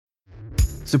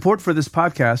Support for this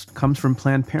podcast comes from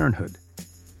Planned Parenthood.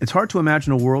 It's hard to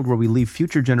imagine a world where we leave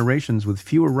future generations with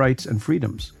fewer rights and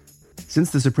freedoms.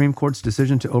 Since the Supreme Court's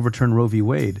decision to overturn Roe v.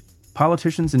 Wade,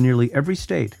 politicians in nearly every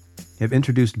state have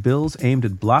introduced bills aimed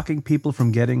at blocking people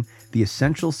from getting the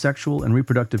essential sexual and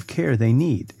reproductive care they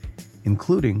need,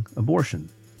 including abortion.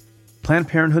 Planned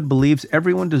Parenthood believes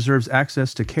everyone deserves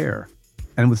access to care,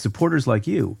 and with supporters like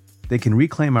you, they can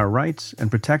reclaim our rights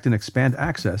and protect and expand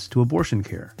access to abortion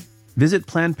care. Visit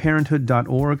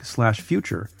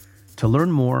PlannedParenthood.org/future to learn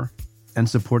more and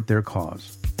support their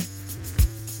cause.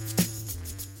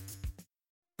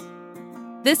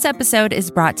 This episode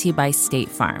is brought to you by State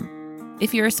Farm.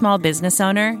 If you're a small business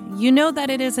owner, you know that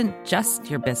it isn't just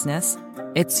your business,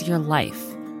 it's your life.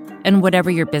 And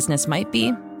whatever your business might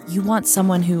be, you want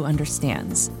someone who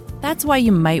understands. That's why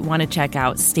you might want to check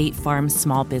out State Farm's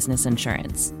small business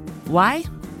insurance. Why?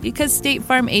 Because State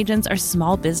Farm agents are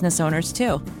small business owners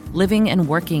too, living and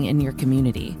working in your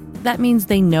community. That means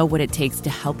they know what it takes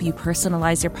to help you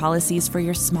personalize your policies for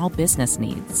your small business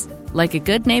needs. Like a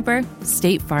good neighbor,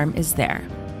 State Farm is there.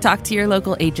 Talk to your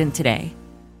local agent today.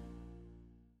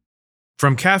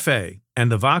 From Cafe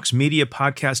and the Vox Media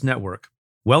Podcast Network,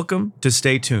 welcome to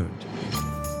Stay Tuned.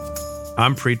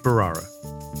 I'm Preet Bharara.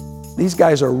 These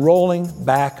guys are rolling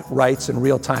back rights in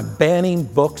real time, banning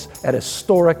books at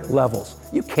historic levels.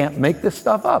 You can't make this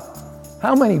stuff up.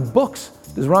 How many books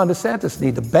does Ron DeSantis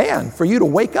need to ban for you to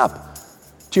wake up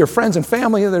to your friends and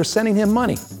family that are sending him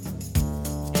money?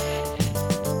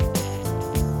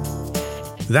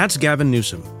 That's Gavin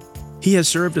Newsom. He has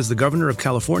served as the governor of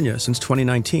California since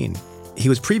 2019. He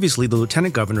was previously the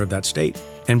lieutenant governor of that state,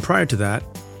 and prior to that,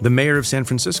 the mayor of San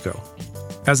Francisco.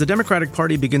 As the Democratic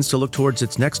Party begins to look towards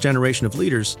its next generation of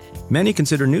leaders, many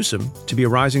consider Newsom to be a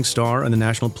rising star on the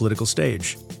national political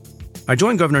stage. I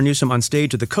joined Governor Newsom on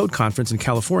stage at the Code Conference in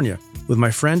California with my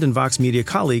friend and Vox Media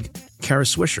colleague, Kara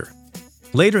Swisher.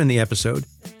 Later in the episode,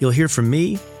 you'll hear from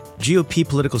me, GOP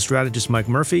political strategist Mike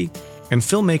Murphy, and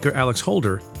filmmaker Alex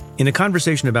Holder in a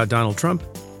conversation about Donald Trump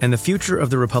and the future of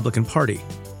the Republican Party,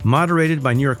 moderated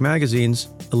by New York Magazine's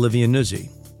Olivia Nuzzi.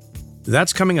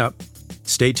 That's coming up.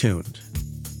 Stay tuned.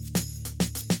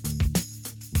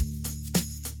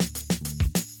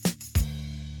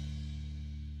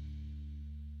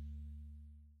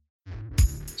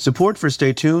 Support for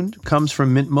Stay Tuned comes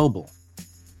from Mint Mobile.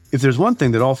 If there's one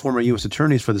thing that all former U.S.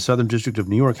 attorneys for the Southern District of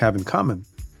New York have in common,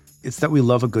 it's that we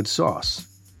love a good sauce.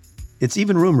 It's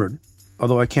even rumored,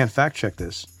 although I can't fact-check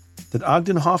this, that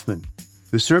Ogden Hoffman,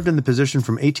 who served in the position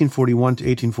from 1841 to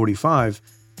 1845,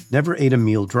 never ate a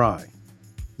meal dry.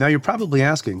 Now you're probably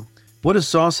asking, what does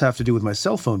sauce have to do with my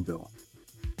cell phone bill?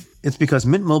 It's because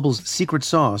Mint Mobile's secret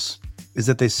sauce is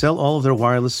that they sell all of their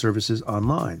wireless services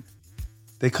online.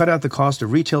 They cut out the cost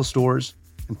of retail stores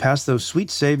and pass those sweet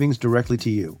savings directly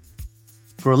to you.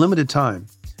 For a limited time,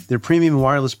 their premium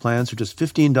wireless plans are just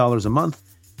 $15 a month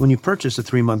when you purchase a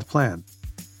 3-month plan.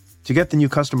 To get the new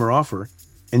customer offer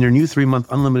and your new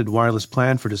 3-month unlimited wireless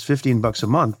plan for just $15 a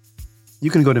month, you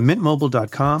can go to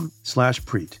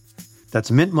mintmobile.com/Preet.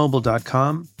 That's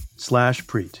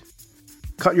mintmobile.com/Preet.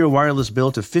 Cut your wireless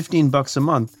bill to $15 a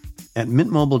month at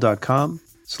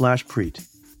mintmobile.com/Preet.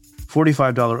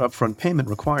 $45 upfront payment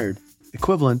required,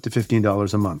 equivalent to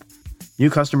 $15 a month. New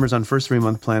customers on first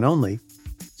 3-month plan only.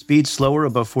 Speed slower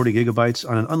above 40 gigabytes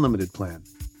on an unlimited plan.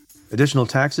 Additional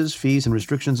taxes, fees, and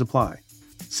restrictions apply.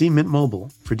 See Mint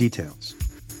Mobile for details.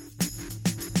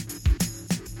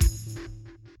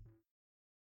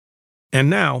 And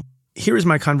now, here is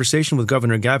my conversation with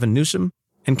Governor Gavin Newsom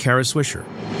and Kara Swisher.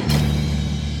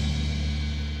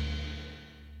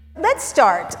 Let's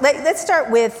start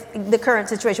with the current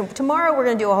situation. Tomorrow we're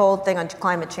going to do a whole thing on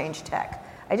climate change tech.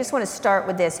 I just want to start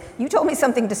with this. You told me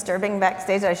something disturbing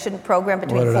backstage that I shouldn't program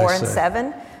between 4 and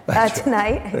 7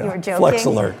 tonight. Yeah. You were joking. Flex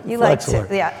alert.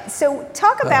 Yeah. So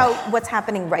talk about what's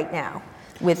happening right now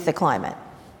with the climate.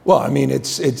 Well, I mean,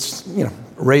 it's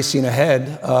racing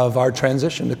ahead of our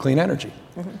transition to clean energy.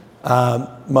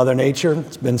 Mm-hmm. Mother Nature,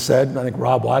 it's been said, I think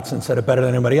Rob Watson said it better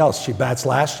than anybody else. She bats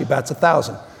last, she bats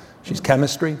 1,000. She's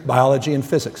chemistry, biology, and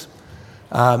physics.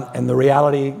 And the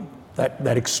reality,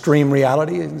 that extreme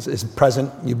reality is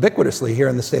present ubiquitously here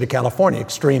in the state of California.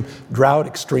 Extreme drought,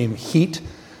 extreme heat,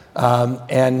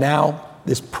 and now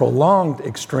this prolonged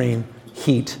extreme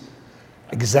heat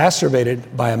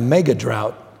exacerbated by a mega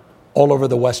drought all over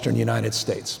the western United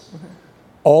States. Mm-hmm.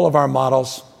 All of our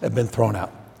models have been thrown out.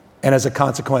 And as a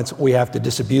consequence, we have to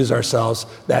disabuse ourselves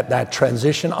that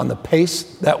transition on the pace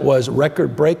that was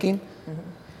record-breaking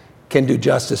can do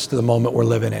justice to the moment we're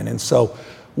living in. And so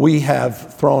we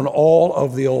have thrown all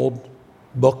of the old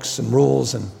books and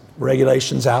rules and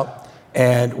regulations out,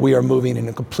 And we are moving in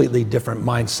a completely different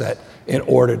mindset in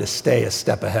order to stay a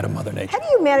step ahead of Mother Nature. How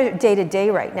do you manage it day to day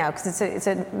right now? Because it's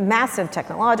a massive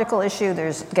technological issue.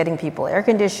 There's getting people air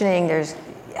conditioning.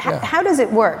 How does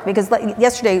it work? Because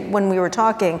yesterday when we were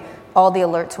talking, all the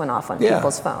alerts went off on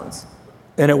people's phones.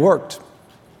 And it worked.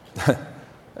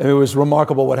 It was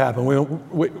remarkable what happened.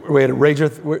 We had a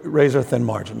razor thin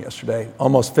margin yesterday,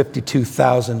 almost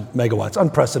 52,000 megawatts,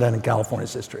 unprecedented in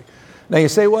California's history. Now you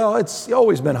say, well, it's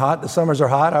always been hot. The summers are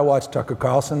hot. I watch Tucker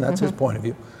Carlson. That's his point of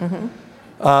view.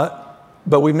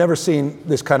 But we've never seen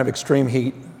this kind of extreme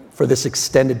heat for this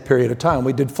extended period of time.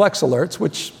 We did flex alerts,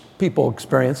 which people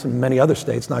experience in many other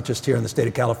states, not just here in the state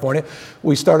of California.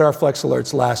 We started our flex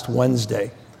alerts last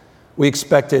Wednesday. We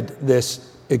expected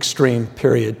this extreme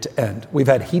period to end. We've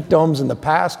had heat domes in the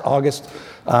past. August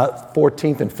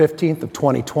 14th and 15th of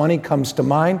 2020 comes to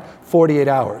mind, 48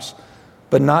 hours,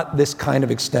 but not this kind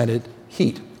of extended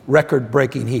heat,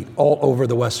 record-breaking heat all over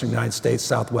the western United States,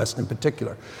 Southwest in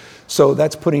particular. So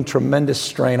that's putting tremendous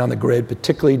strain on the grid,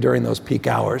 particularly during those peak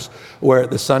hours where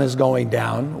the sun is going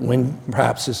down, wind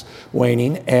perhaps is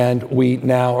waning, and we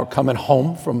now are coming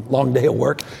home from a long day of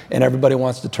work, and everybody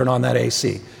wants to turn on that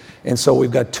AC. And so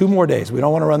we've got 2 more days. We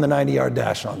don't want to run the 90-yard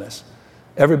dash on this.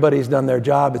 Everybody's done their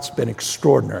job. It's been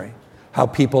extraordinary how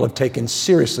people have taken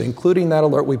seriously, including that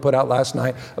alert we put out last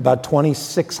night, about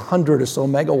 2,600 or so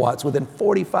megawatts within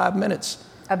 45 minutes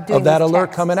of that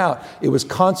alert coming out. It was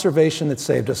conservation that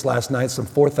saved us last night, some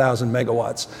 4,000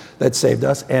 megawatts that saved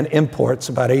us, and imports,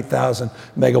 about 8,000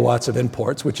 megawatts of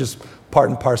imports, which is part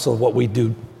and parcel of what we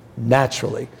do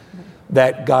naturally,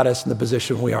 that got us in the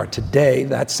position we are today.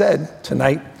 That said,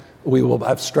 tonight we will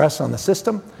have stress on the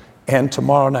system, and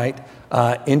tomorrow night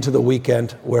into the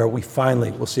weekend where we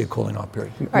finally will see a cooling off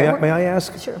period. May I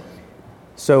ask? Sure.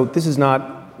 So this is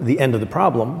not the end of the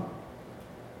problem.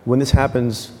 When this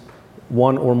happens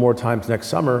 1 or more times next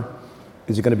summer,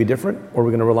 is it going to be different, or are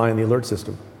we going to rely on the alert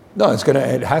system? No,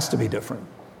 it has to be different.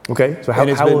 Okay, so how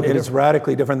will it be It's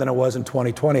radically different than it was in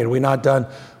 2020. Had we not done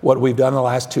what we've done in the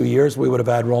last 2 years, we would have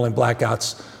had rolling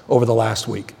blackouts over the last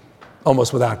week,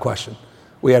 almost without question.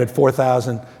 We added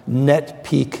 4,000 net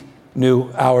peak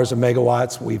new hours of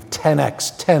megawatts. We've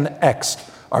 10x'd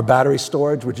our battery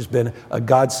storage, which has been a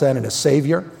godsend and a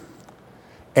savior.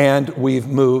 And we've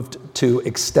moved to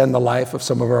extend the life of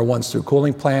some of our once-through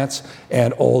cooling plants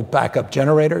and old backup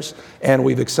generators. And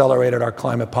we've accelerated our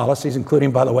climate policies,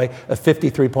 including, by the way, a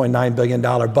 $53.9 billion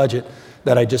budget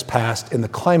that I just passed in the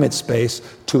climate space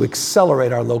to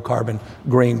accelerate our low-carbon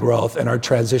green growth and our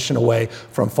transition away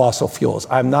from fossil fuels.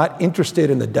 I'm not interested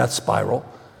in the death spiral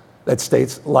that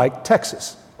states like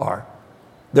Texas are.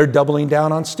 They're doubling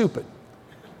down on stupid.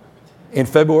 In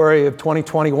February of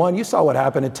 2021, you saw what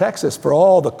happened in Texas for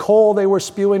all the coal they were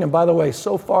spewing. And by the way,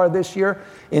 so far this year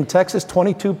in Texas,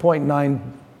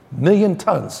 22.9 million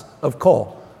tons of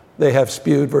coal they have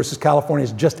spewed versus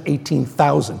California's just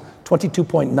 18,000.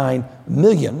 22.9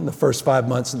 million in the first 5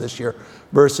 months of this year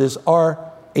versus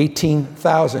our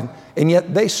 18,000. And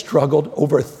yet they struggled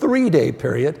over a 3-day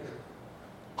period.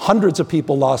 Hundreds of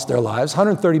people lost their lives,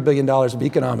 $130 billion of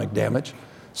economic damage.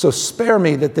 So spare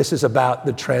me that this is about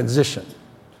the transition.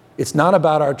 It's not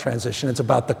about our transition, it's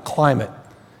about the climate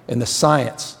and the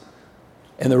science.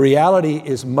 And the reality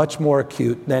is much more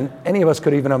acute than any of us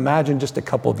could even imagine just a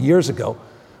couple of years ago.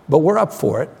 But we're up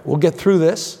for it. We'll get through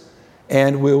this,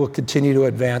 and we will continue to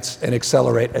advance and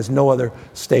accelerate as no other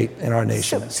state in our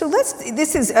nation is. So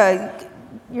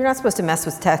you're not supposed to mess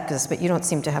with Texas, but you don't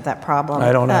seem to have that problem.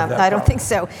 I don't have that problem. I don't think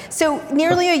so. So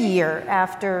nearly a year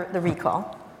after the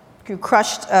recall, you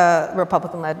crushed a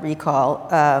Republican-led recall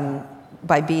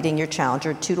by beating your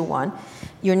challenger 2-1.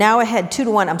 You're now ahead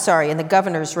 2-1, in the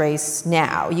governor's race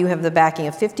now. You have the backing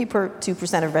of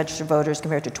 52% of registered voters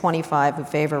compared to 25% who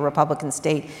favor Republican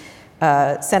state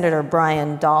Senator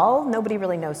Brian Dahl. Nobody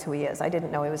really knows who he is. I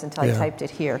didn't know he was until I typed it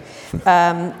here.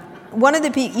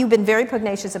 You've been very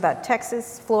pugnacious about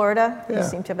Texas, Florida. You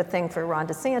seem to have a thing for Ron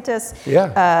DeSantis.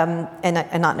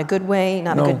 And not in a good way,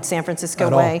 not in a good San Francisco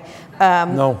way.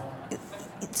 No.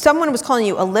 Someone was calling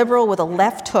you a liberal with a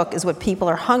left hook is what people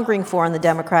are hungering for on the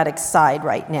Democratic side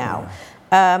right now.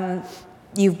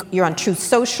 You're on Truth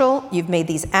Social. You've made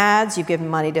these ads. You've given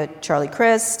money to Charlie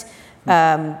Crist.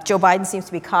 Joe Biden seems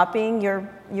to be copying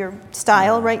your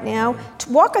style right now.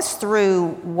 Walk us through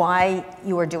why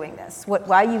you are doing this,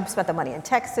 why you spent the money in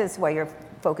Texas, why you're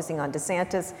focusing on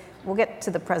DeSantis. We'll get to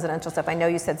the presidential stuff. I know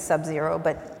you said sub-zero,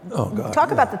 but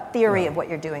talk about the theory of what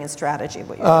you're doing and strategy of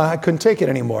what you're doing. I couldn't take it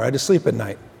anymore. I had to sleep at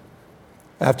night.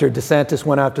 After DeSantis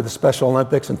went after the Special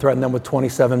Olympics and threatened them with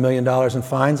 $27 million in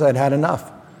fines, I'd had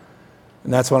enough.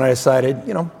 And that's when I decided,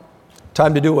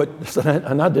 Time to do what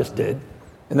Anandis did,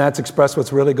 and that's express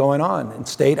what's really going on in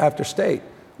state after state.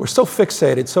 We're so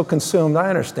fixated, so consumed, I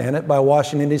understand it, by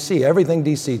Washington, D.C., everything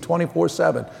D.C.,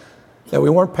 24/7, that we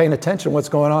weren't paying attention to what's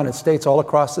going on in states all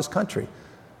across this country.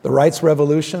 The rights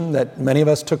revolution that many of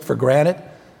us took for granted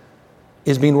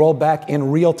is being rolled back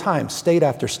in real time, state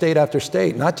after state after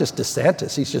state. Not just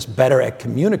DeSantis, he's just better at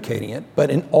communicating it, but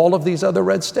in all of these other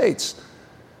red states.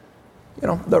 You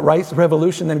know, the rights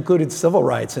revolution that included civil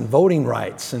rights and voting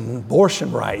rights and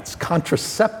abortion rights,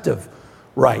 contraceptive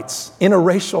rights,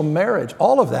 interracial marriage,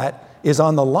 all of that is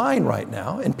on the line right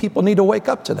now, and people need to wake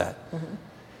up to that. Mm-hmm.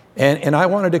 And I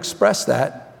wanted to express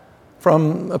that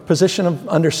from a position of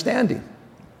understanding,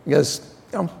 because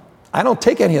I don't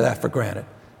take any of that for granted.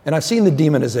 And I've seen the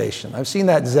demonization. I've seen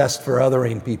that zest for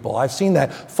othering people. I've seen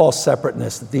that false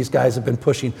separateness that these guys have been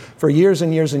pushing for years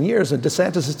and years and years, and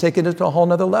DeSantis has taken it to a whole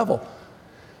nother level.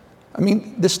 I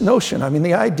mean, this notion,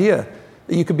 the idea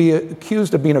that you could be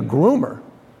accused of being a groomer.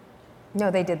 No,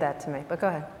 they did that to me, but go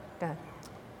ahead.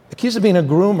 Accused of being a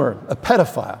groomer, a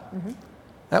pedophile. Mm-hmm.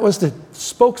 That was the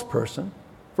spokesperson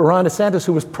for Ron DeSantis,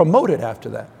 who was promoted after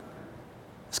that.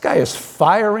 This guy is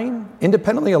firing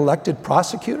independently elected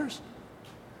prosecutors.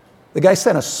 The guy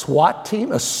sent a SWAT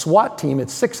team at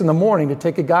 6 a.m. to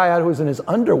take a guy out who was in his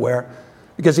underwear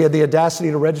because he had the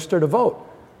audacity to register to vote.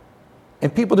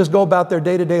 And people just go about their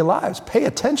day-to-day lives. Pay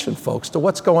attention, folks, to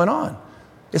what's going on.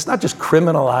 It's not just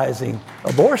criminalizing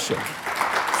abortion.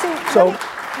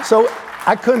 So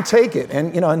I couldn't take it.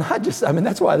 And,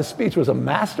 that's why the speech was a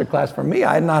masterclass for me.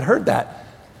 I had not heard that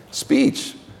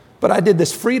speech. But I did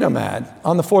this freedom ad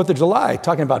on the 4th of July,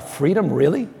 talking about freedom,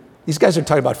 really? These guys are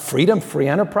talking about freedom, free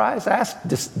enterprise? Ask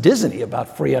Disney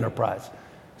about free enterprise.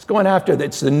 It's going after,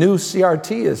 it's the new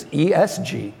CRT is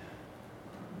ESG.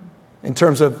 In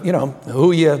terms of,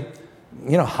 who you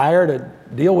hire to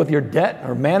deal with your debt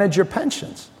or manage your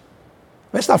pensions.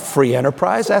 It's not free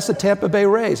enterprise. That's the Tampa Bay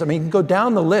Rays. You can go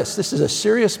down the list. This is a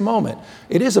serious moment.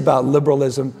 It is about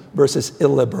liberalism versus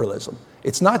illiberalism.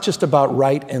 It's not just about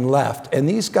right and left. And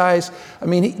these guys,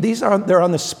 they're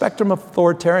on the spectrum of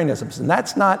authoritarianism. And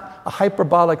that's not a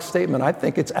hyperbolic statement. I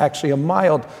think it's actually a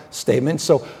mild statement.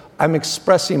 So I'm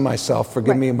expressing myself,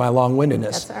 forgive me my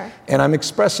long-windedness. That's all right. And I'm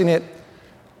expressing it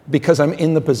because I'm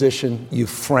in the position you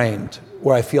framed,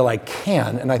 where I feel I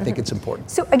can, and I think it's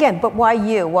important. So again, but why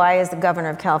you? Why as the governor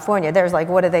of California? There's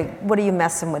what are you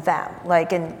messing with that? I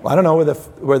don't know,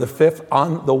 we're the fifth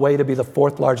on the way to be the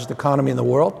fourth largest economy in the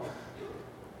world.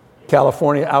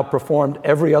 California outperformed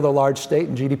every other large state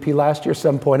in GDP last year,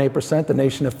 7.8%, the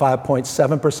nation at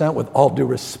 5.7%, with all due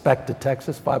respect to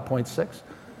Texas, 5.6%.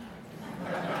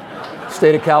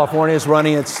 State of California is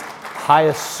running its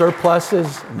highest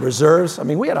surpluses and reserves.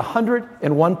 We had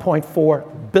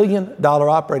 $101.4 billion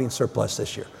operating surplus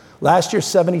this year. Last year,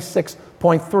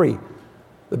 76.3.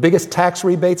 The biggest tax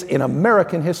rebates in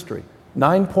American history.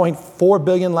 $9.4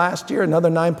 billion last year, another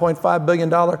 $9.5 billion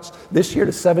this year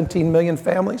to 17 million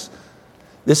families.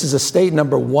 This is a state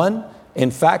number one in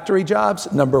factory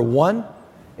jobs, number one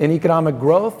in economic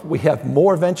growth. We have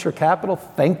more venture capital,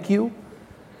 thank you,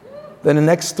 than the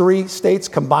next three states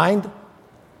combined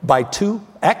by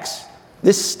 2x.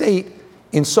 This state,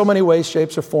 in so many ways,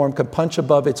 shapes, or form, can punch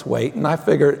above its weight. And I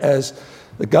figure, as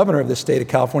the governor of the state of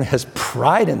California has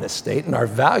pride in this state and our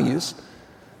values,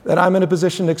 that I'm in a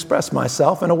position to express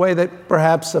myself in a way that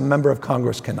perhaps a member of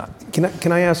Congress cannot.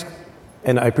 Can I ask,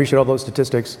 and I appreciate all those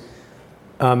statistics,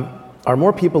 are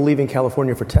more people leaving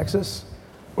California for Texas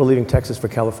or leaving Texas for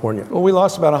California? Well, we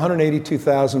lost about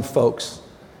 182,000 folks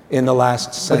in the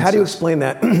last census. But how do you explain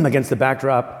that against the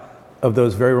backdrop of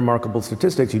those very remarkable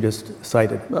statistics you just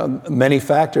cited? Many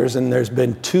factors, and there's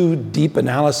been two deep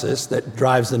analysis that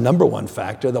drives the number one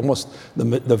factor,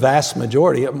 the vast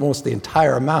majority, almost the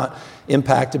entire amount,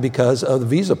 impacted because of the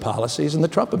visa policies in the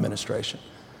Trump administration.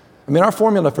 Our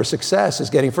formula for success is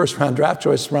getting first-round draft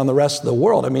choices around the rest of the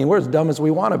world. We're as dumb as we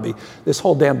want to be. This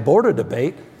whole damn border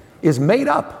debate is made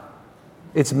up.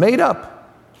 It's made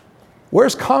up.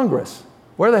 Where's Congress?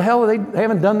 Where the hell are they? They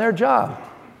haven't done their job.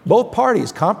 Both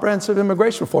parties, comprehensive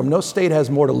immigration reform. No state has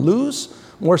more to lose.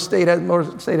 More state has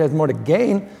more to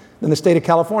gain than the state of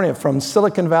California, from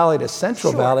Silicon Valley to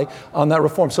Central Valley on that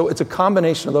reform. So it's a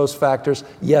combination of those factors.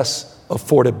 Yes,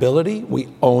 affordability, we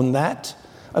own that.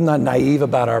 I'm not naive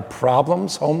about our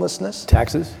problems, homelessness.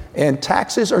 Taxes? And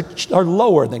taxes are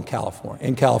lower in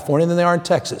California than they are in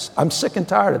Texas. I'm sick and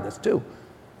tired of this too.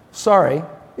 Sorry,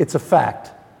 it's a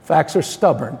fact. Facts are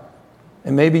stubborn.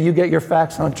 And maybe you get your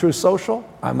facts on Truth Social.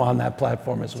 I'm on that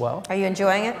platform as well. Are you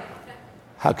enjoying it?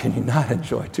 How can you not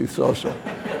enjoy Truth Social?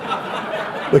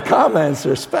 The comments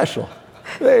are special.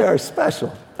 They are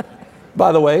special.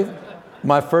 By the way,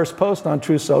 my first post on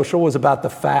Truth Social was about the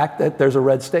fact that there's a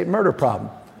red state murder problem.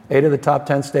 8 of the top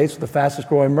 10 states with the fastest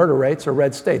growing murder rates are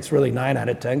red states, really 9 out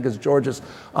of 10 because Georgia's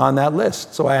on that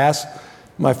list. So I asked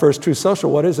my first Truth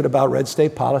Social, what is it about red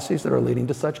state policies that are leading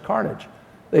to such carnage?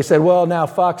 They said, well, now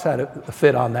Fox had a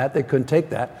fit on that. They couldn't take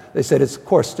that. They said, it's, of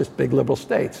course, just big liberal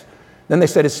states. Then they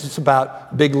said, it's just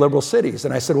about big liberal cities.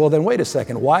 And I said, well, then wait a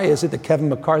second. Why is it that Kevin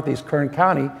McCarthy's Kern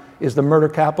County is the murder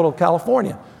capital of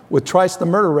California? With twice the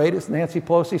murder rate as Nancy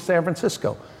Pelosi's San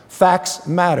Francisco. Facts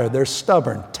matter. They're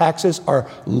stubborn. Taxes are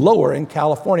lower in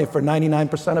California for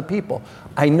 99% of people.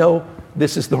 I know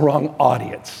this is the wrong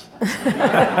audience. All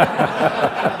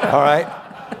right?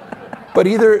 But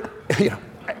either,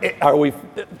 are we,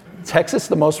 Texas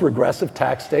the most regressive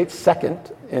tax state,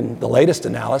 second in the latest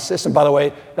analysis. And by the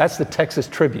way, that's the Texas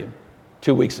Tribune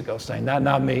 2 weeks ago saying that,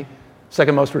 not me.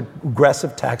 Second most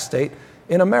regressive tax state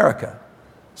in America.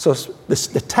 So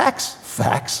the tax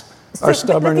facts are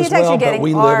stubborn as well, but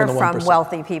we live in the 1%. From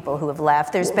wealthy people who have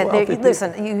left.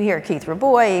 Listen, you hear Keith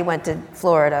Raboy, he went to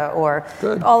Florida, or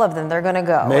all of them, they're going to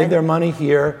go. Made their money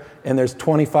here, and there's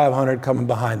 2,500 coming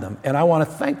behind them. And I want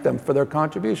to thank them for their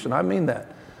contribution. I mean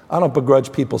that. I don't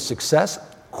begrudge people's success,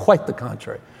 quite the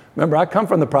contrary. Remember, I come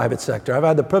from the private sector. I've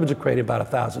had the privilege of creating about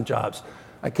 1,000 jobs.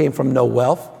 I came from no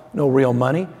wealth, no real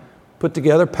money, put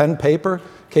together pen, paper,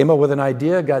 came up with an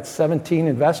idea, got 17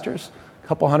 investors, a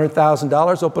couple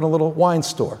 $100,000, opened a little wine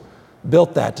store,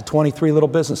 built that to 23 little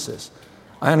businesses.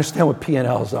 I understand what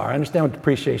P&Ls are. I understand what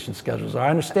depreciation schedules are. I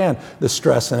understand the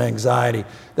stress and anxiety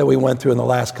that we went through in the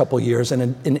last couple of years in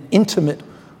an intimate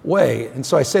way. And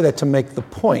so I say that to make the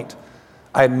point.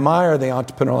 I admire the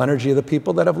entrepreneurial energy of the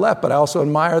people that have left, but I also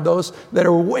admire those that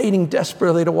are waiting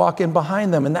desperately to walk in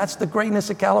behind them. And that's the greatness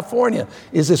of California,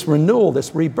 is this renewal,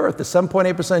 this rebirth. The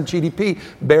 7.8% GDP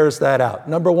bears that out.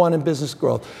 Number one in business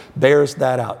growth bears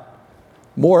that out.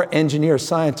 More engineers,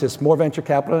 scientists, more venture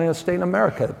capital in a state in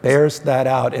America bears that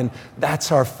out. And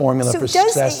that's our formula for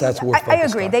success. That's what we're focused I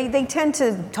agree. on. They tend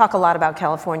to talk a lot about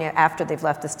California after they've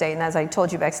left the state. And as I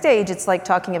told you backstage, it's like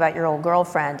talking about your old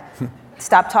girlfriend.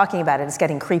 Stop talking about it. It's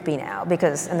getting creepy now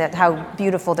and that how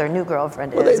beautiful their new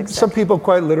girlfriend is. Some people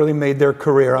quite literally made their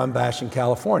career on bashing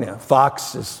California.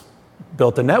 Fox has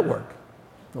built a network.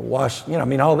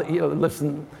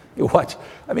 Listen, you watch.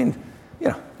 I mean,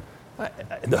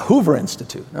 the Hoover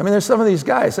Institute. I mean, there's some of these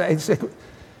guys.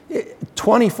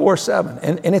 24/7,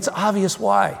 and it's obvious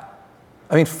why.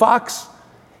 I mean, Fox,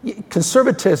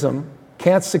 conservatism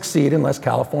can't succeed unless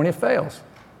California fails.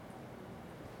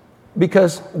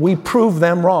 Because we prove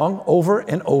them wrong over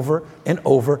and over and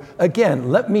over again.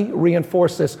 Let me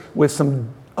reinforce this with some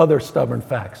other stubborn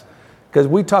facts. Because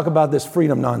we talk about this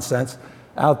freedom nonsense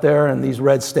out there in these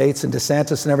red states and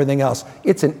DeSantis and everything else.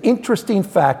 It's an interesting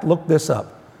fact. Look this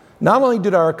up. Not only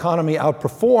did our economy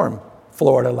outperform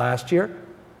Florida last year,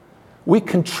 we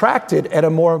contracted at a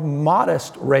more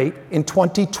modest rate in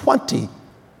 2020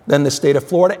 than the state of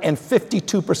Florida, and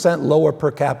 52% lower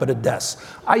per capita deaths.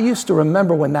 I used to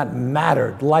remember when that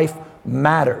mattered. Life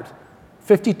mattered.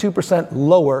 52%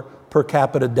 lower per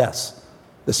capita deaths.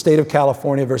 The state of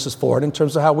California versus Florida in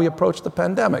terms of how we approach the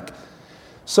pandemic.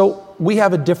 So we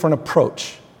have a different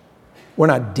approach. We're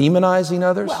not demonizing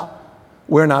others.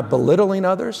 We're not belittling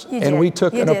others, and we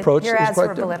took an approach Your that was ads quite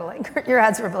were different. belittling. Your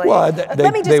ads were belittling. Well,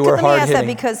 they were hard-hitting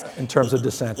because in terms of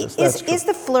DeSantis. Is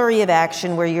the flurry of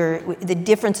action where the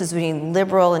differences between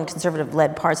liberal and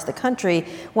conservative-led parts of the country,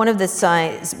 one of the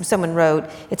signs, someone wrote,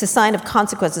 it's a sign of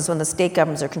consequences when the state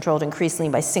governments are controlled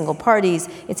increasingly by single parties.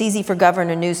 It's easy for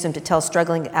Governor Newsom to tell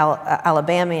struggling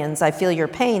Alabamians, I feel your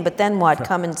pain, but then what?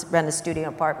 Come and rent a studio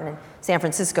apartment in San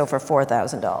Francisco for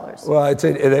 $4,000. Well,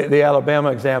 the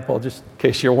Alabama example, just in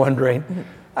case you're wondering,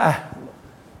 I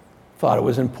thought it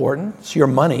was important. It's your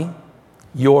money.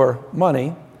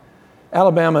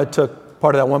 Alabama took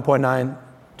part of that $1.9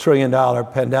 trillion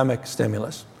pandemic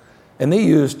stimulus, and they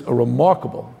used a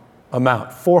remarkable amount,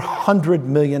 $400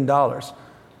 million,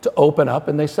 to open up,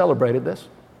 and they celebrated this,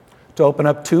 to open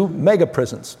up 2 mega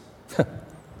prisons.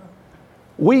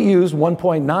 We used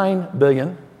 $1.9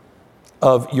 billion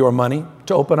of your money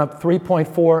to open up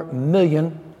 3.4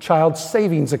 million child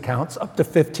savings accounts up to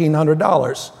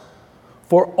 $1,500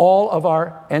 for all of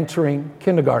our entering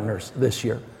kindergartners this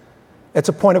year. It's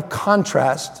a point of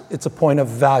contrast. It's a point of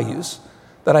values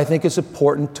that I think is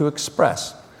important to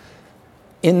express.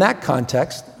 In that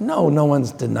context, no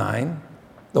one's denying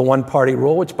the one-party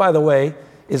rule, which, by the way,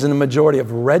 is in a majority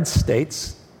of red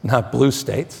states, not blue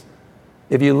states.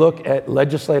 If you look at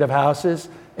legislative houses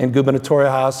and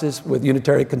gubernatorial houses with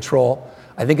unitary control,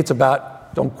 I think it's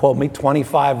about, don't quote me,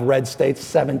 25 red states,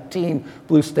 17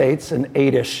 blue states, and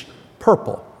 8-ish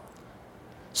purple.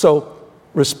 So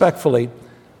respectfully,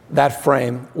 that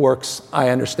frame works, I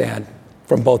understand,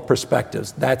 from both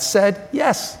perspectives. That said,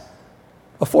 yes,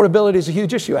 affordability is a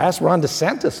huge issue. Ask Ron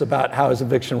DeSantis about how his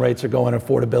eviction rates are going,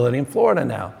 affordability in Florida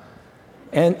now.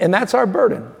 And that's our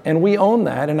burden, and we own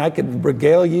that, and I could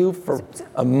regale you for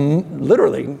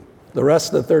literally the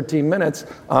rest of the 13 minutes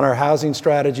on our housing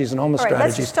strategies and homeless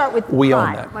strategies. Let's start with we crime.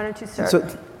 Own that. Why don't you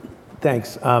start?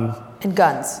 Thanks. And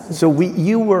guns. So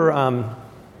you were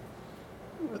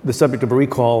the subject of a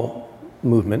recall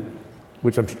movement,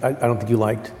 which I don't think you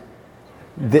liked.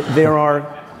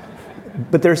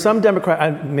 But there's some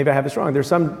maybe I have this wrong, there's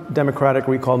some Democratic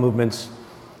recall movements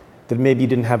that maybe you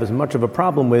didn't have as much of a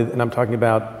problem with, and I'm talking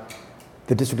about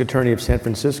the district attorney of San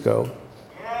Francisco,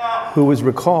 who was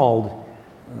recalled,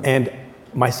 and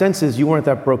my sense is you weren't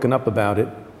that broken up about it.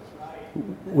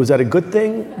 Was that a good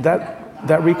thing,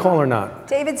 that recall, or not?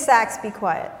 David Sachs, be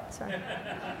quiet. Sorry.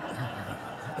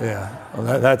 Yeah,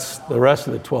 well, that's the rest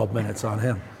of the 12 minutes on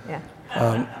him. Yeah.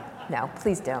 No,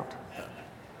 please don't.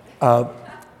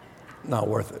 Not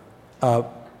worth it.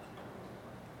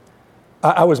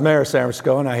 I was mayor of San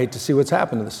Francisco, and I hate to see what's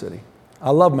happened to the city.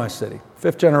 I love my city.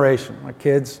 5th generation. My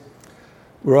kids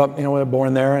grew up, they were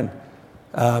born there, and,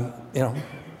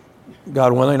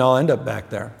 God willing, I'll end up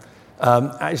back there.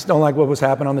 I just don't like what was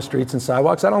happening on the streets and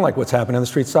sidewalks. I don't like what's happening on the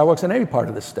streets and sidewalks in any part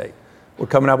of the state. We're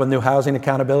coming out with new housing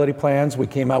accountability plans. We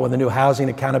came out with a new housing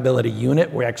accountability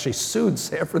unit. We actually sued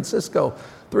San Francisco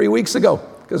 3 weeks ago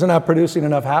because they're not producing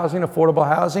enough housing, affordable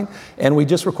housing. And we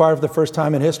just required for the first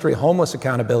time in history homeless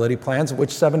accountability plans, of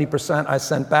which 70% I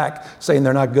sent back saying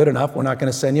they're not good enough. We're not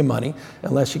going to send you money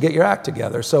unless you get your act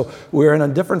together. So we're in a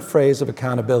different phase of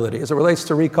accountability. As it relates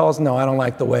to recalls, no, I don't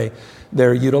like the way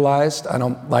they're utilized.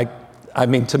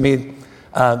 To me,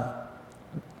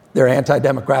 they're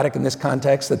anti-democratic in this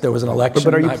context, that there was an election.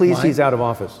 But are you pleased he's out of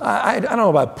office? I don't know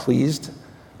about pleased.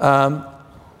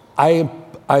 I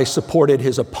supported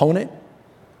his opponent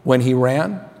when he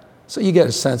ran, so you get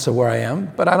a sense of where I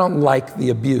am. But I don't like the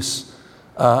abuse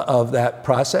of that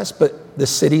process. But the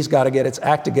city's got to get its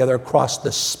act together across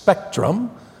the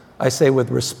spectrum, I say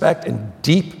with respect and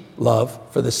deep love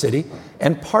for the city,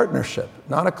 and partnership,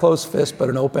 not a closed fist, but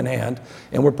an open hand.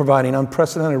 And we're providing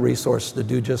unprecedented resources to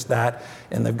do just that.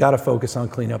 And they've got to focus on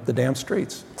cleaning up the damn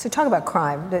streets. So talk about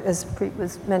crime, as Preet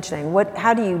was mentioning.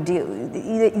 How do you deal?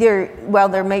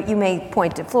 You may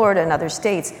point to Florida and other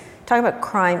states. Talk about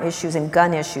crime issues and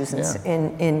gun issues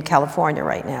in California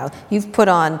right now. You've put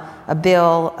on a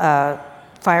bill,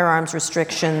 firearms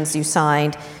restrictions, you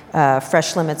signed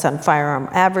fresh limits on firearm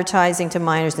advertising to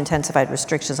minors, intensified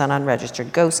restrictions on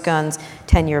unregistered ghost guns,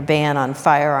 10-year ban on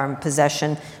firearm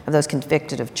possession of those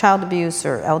convicted of child abuse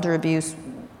or elder abuse.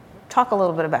 Talk a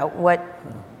little bit about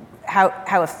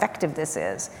how effective this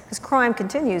is, because crime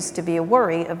continues to be a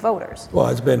worry of voters. Well,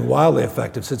 it's been wildly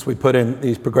effective since we put in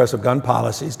these progressive gun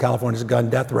policies. California's gun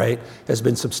death rate has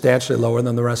been substantially lower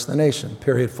than the rest of the nation,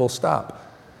 period, full stop.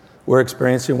 We're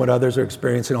experiencing what others are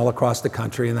experiencing all across the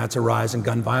country, and that's a rise in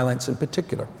gun violence in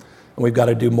particular. And we've got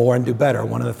to do more and do better.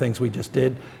 One of the things we just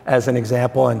did as an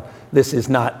example, and this is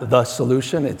not the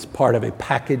solution, it's part of a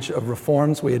package of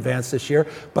reforms we advanced this year,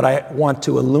 but I want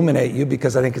to illuminate you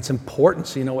because I think it's important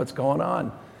so you know what's going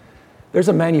on. There's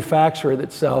a manufacturer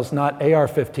that sells not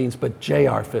AR-15s, but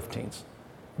JR-15s,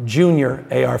 junior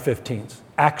AR-15s,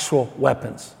 actual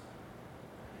weapons,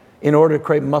 in order to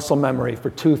create muscle memory for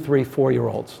 2, 3,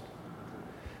 4-year-olds.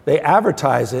 They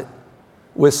advertise it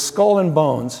with skull and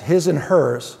bones, his and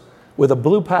hers, with a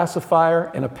blue pacifier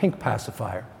and a pink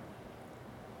pacifier.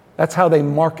 That's how they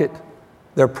market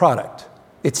their product.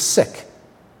 It's sick.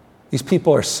 These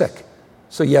people are sick.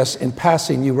 So yes, in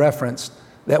passing, you referenced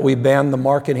that we banned the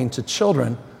marketing to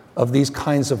children of these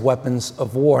kinds of weapons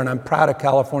of war, and I'm proud of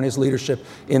California's leadership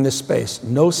in this space.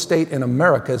 No state in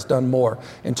America has done more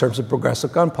in terms of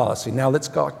progressive gun policy. Now let's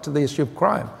go to the issue of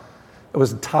crime. It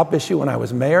was the top issue when I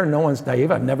was mayor. No one's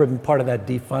naive. I've never been part of that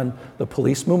defund the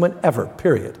police movement ever,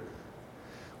 period.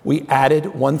 We added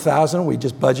 1,000. We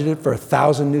just budgeted for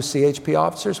 1,000 new CHP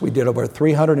officers. We did over a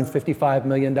 $355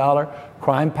 million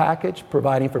crime package,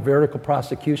 providing for vertical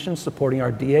prosecution, supporting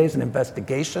our DAs and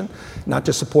investigation, not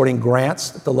just supporting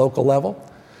grants at the local level.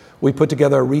 We put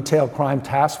together a retail crime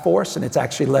task force, and it's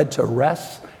actually led to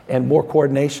arrests and more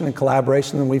coordination and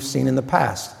collaboration than we've seen in the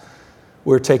past.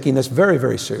 We're taking this very,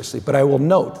 very seriously. But I will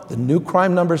note, the new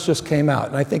crime numbers just came out,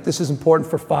 and I think this is important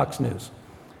for Fox News.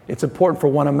 It's important for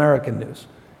One American News.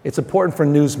 It's important for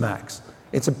Newsmax.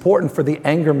 It's important for the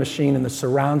anger machine and the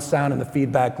surround sound and the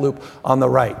feedback loop on the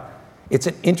right. It's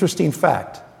an interesting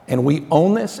fact, and we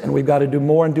own this, and we've got to do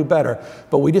more and do better.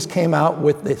 But we just came out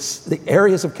with this, the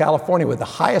areas of California with the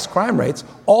highest crime rates,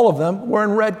 all of them were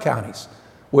in red counties.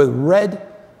 with red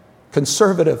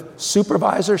conservative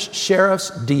supervisors, sheriffs,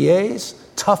 DAs,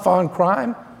 tough on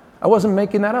crime. I wasn't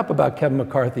making that up about Kevin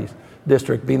McCarthy's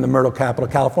district being the Myrtle capital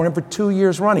of California for 2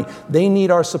 years running. They need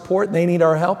our support, they need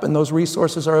our help, and those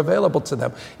resources are available to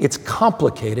them. It's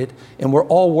complicated, and we're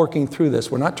all working through this.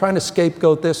 We're not trying to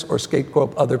scapegoat this or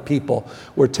scapegoat other people.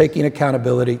 We're taking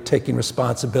accountability, taking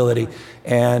responsibility,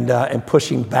 and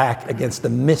pushing back against the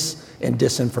mis and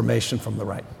disinformation from the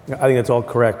right. I think that's all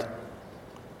correct.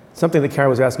 Something that Karen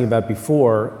was asking about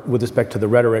before with respect to the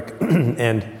rhetoric,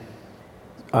 and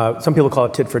some people call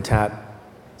it tit for tat.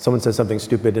 Someone says something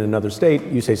stupid in another state,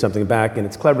 you say something back, and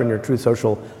it's clever in your Truth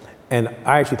Social, and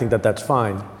I actually think that that's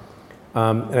fine.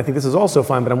 And I think this is also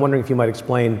fine, but I'm wondering if you might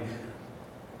explain,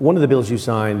 one of the bills you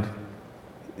signed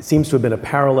seems to have been a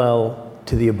parallel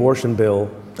to the abortion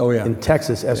bill in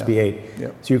Texas, SB 8.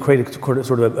 Yeah. So you created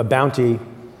sort of a bounty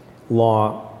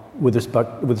law with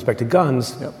respect to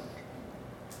guns. Yep.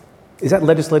 Is that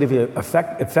legislatively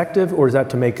effective, or is that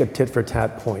to make a tit for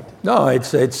tat point? No,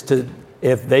 it's to,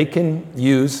 if they can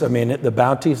use, I mean, the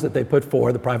bounties that they put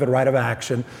forward, the private right of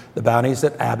action, the bounties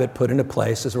that Abbott put into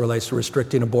place as it relates to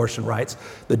restricting abortion rights,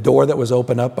 the door that was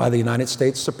opened up by the United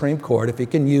States Supreme Court, if he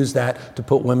can use that to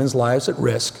put women's lives at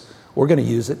risk, we're going to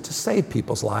use it to save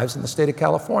people's lives in the state of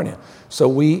California. So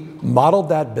we modeled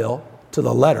that bill to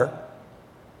the letter,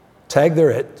 tagged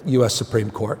there at U.S. Supreme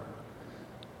Court,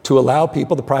 to allow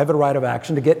people the private right of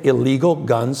action to get illegal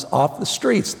guns off the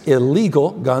streets,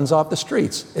 illegal guns off the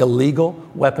streets, illegal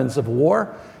weapons of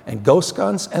war and ghost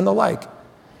guns and the like.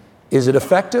 Is it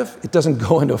effective? It doesn't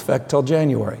go into effect till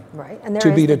January. Right, and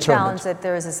there is the challenge that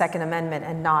there is a Second Amendment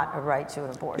and not a right to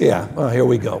an abortion. Yeah, well, here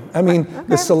we go. I mean,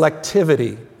 the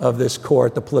selectivity of this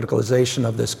court, the politicalization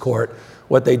of this court,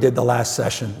 what they did the last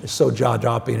session is so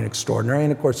jaw-dropping and extraordinary,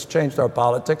 and of course it's changed our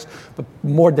politics, but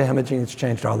more damaging, it's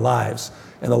changed our lives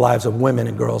and the lives of women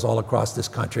and girls all across this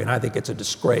country, and I think it's a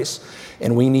disgrace,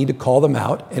 and we need to call them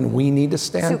out, and we need to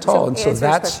stand tall, and so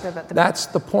that's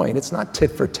the point. It's not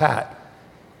tit for tat.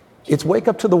 It's wake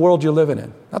up to the world you're living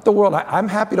in, not the world. I'm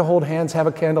happy to hold hands, have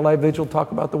a candlelight vigil,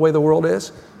 talk about the way the world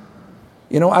is.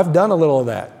 You know, I've done a little of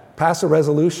that. Pass a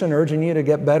resolution urging you to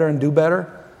get better and do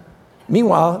better.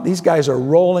 Meanwhile, these guys are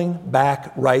rolling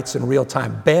back rights in real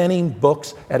time, banning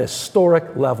books at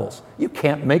historic levels. You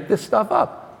can't make this stuff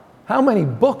up. How many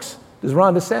books does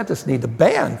Ron DeSantis need to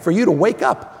ban for you to wake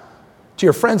up to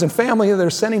your friends and family that are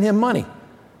sending him money?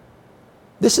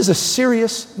 This is a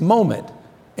serious moment,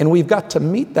 and we've got to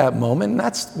meet that moment, and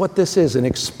that's what this is, an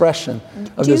expression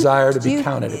of desire to be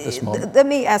counted at this moment. Let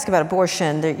me ask about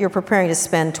abortion. You're preparing to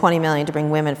spend $20 million to bring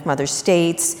women from other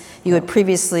states. You had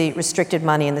previously restricted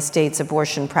money in the state's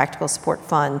abortion practical support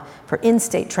fund for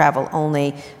in-state travel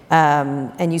only,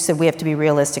 and you said we have to be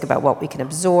realistic about what we can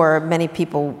absorb. Many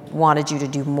people wanted you to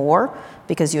do more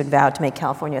because you had vowed to make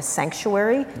California a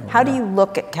sanctuary. How do you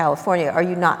look at California? Are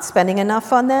you not spending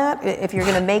enough on that? If you're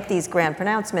going to make these grand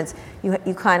pronouncements,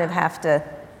 you kind of have to,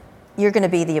 you're going to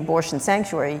be the abortion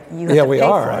sanctuary. You have to we pay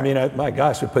are. For it. I mean, my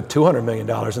gosh, we put $200 million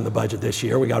in the budget this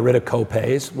year. We got rid of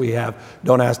co-pays. We have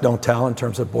don't ask, don't tell in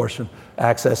terms of abortion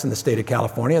access in the state of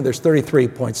California. There's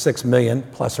 33.6 million,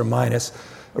 plus or minus,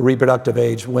 reproductive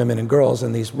age women and girls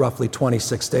in these roughly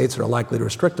 26 states that are likely to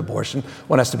restrict abortion.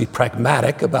 One has to be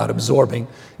pragmatic about absorbing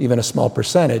even a small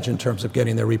percentage in terms of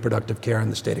getting their reproductive care in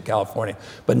the state of California.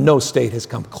 But no state has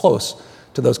come close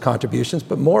to those contributions.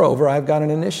 But moreover, I've got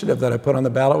an initiative that I put on the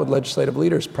ballot with legislative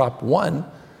leaders, Prop 1,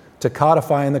 to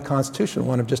codify in the Constitution,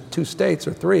 one of just 2 states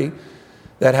or 3,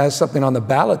 that has something on the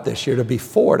ballot this year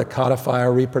to codify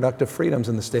our reproductive freedoms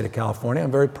in the state of California. I'm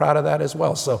very proud of that as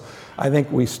well. So I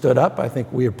think we stood up, I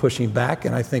think we are pushing back,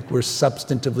 and I think we're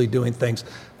substantively doing things,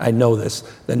 I know this,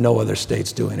 that no other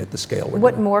state's doing at the scale we're doing.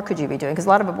 What more could you be doing? Because a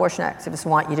lot of abortion activists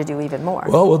want you to do even more.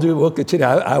 Well, we'll continue.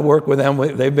 I work with them.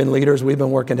 They've been leaders. We've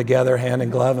been working together hand in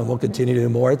glove, and we'll continue to do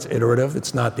more. It's iterative.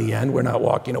 It's not the end. We're not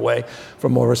walking away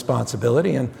from more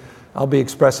responsibility. And I'll be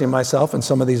expressing myself in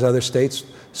some of these other states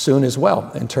soon as well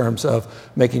in terms of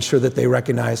making sure that they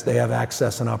recognize they have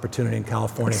access and opportunity in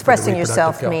California. Expressing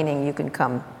yourself meaning you can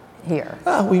come here.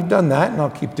 We've done that, and I'll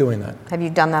keep doing that. Have you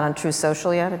done that on Truth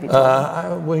Social yet? Have you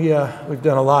we've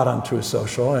done a lot on Truth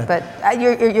Social. But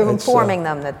you're informing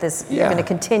them that you're going to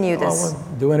continue this. Well,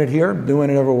 we're doing it here, doing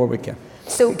it everywhere we can.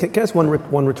 So can I ask one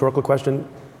rhetorical question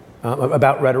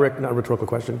about rhetoric, not a rhetorical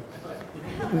question?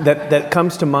 That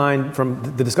comes to mind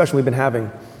from the discussion we've been having.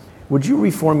 Would you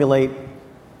reformulate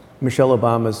Michelle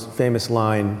Obama's famous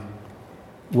line,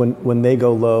 when they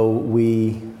go low,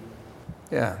 we...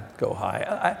 Yeah, go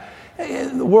high.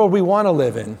 The world we want to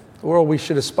live in, the world we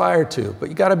should aspire to, but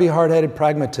you got to be hard-headed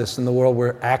pragmatists in the world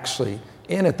we're actually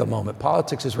in at the moment.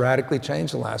 Politics has radically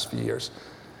changed the last few years.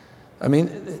 I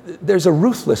mean, there's a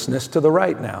ruthlessness to the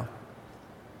right now.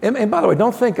 And by the way,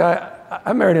 don't think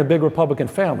I'm married in a big Republican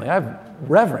family. I have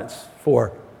reverence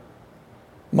for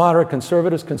moderate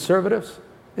conservatives.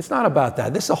 It's not about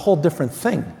that. This is a whole different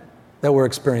thing that we're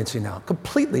experiencing now,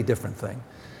 completely different thing.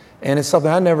 And it's something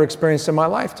I never experienced in my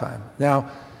lifetime. Now,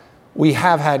 we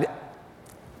have had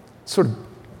sort of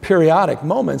periodic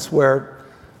moments where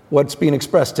what's being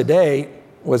expressed today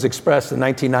was expressed in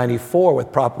 1994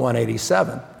 with Prop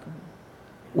 187,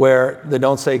 where the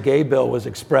Don't Say Gay bill was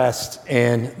expressed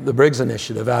in the Briggs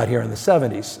Initiative out here in the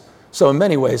 70s. So in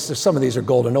many ways, some of these are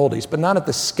golden oldies, but not at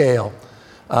the scale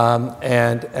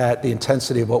and at the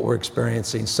intensity of what we're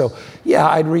experiencing. So yeah,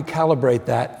 I'd recalibrate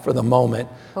that for the moment,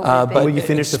 but you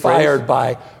finish inspired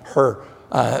by her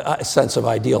sense of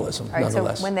idealism, All right,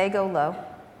 nonetheless. so when they go low?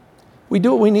 We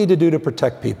do what we need to do to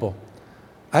protect people.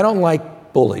 I don't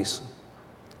like bullies.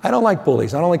 I don't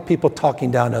like people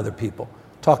talking down to other people,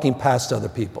 talking past other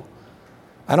people.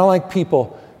 I don't like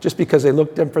people just because they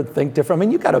look different, think different. I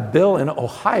mean, you got a bill in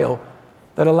Ohio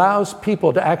that allows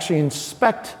people to actually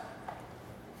inspect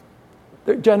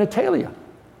their genitalia.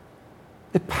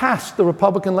 It passed the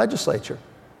Republican legislature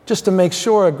just to make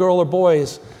sure a girl or boy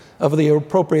is of the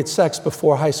appropriate sex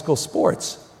before high school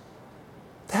sports.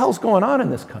 What the hell's going on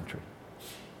in this country?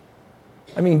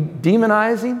 I mean,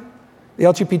 demonizing the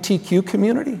LGBTQ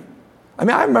community. I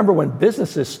mean, I remember when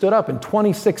businesses stood up in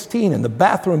 2016 in the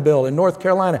bathroom bill in North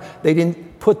Carolina, they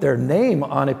didn't put their name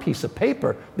on a piece of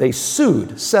paper. They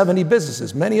sued 70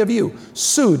 businesses. Many of you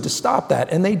sued to stop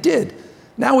that, and they did.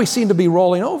 Now we seem to be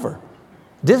rolling over.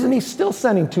 Disney's still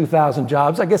sending 2,000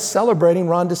 jobs, I guess celebrating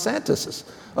Ron DeSantis'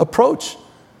 approach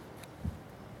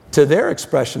to their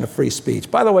expression of free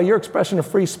speech. By the way, your expression of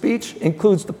free speech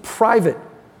includes the private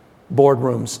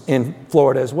boardrooms in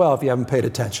Florida as well, if you haven't paid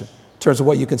attention, in terms of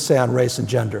what you can say on race and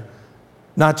gender,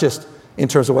 not just in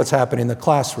terms of what's happening in the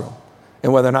classroom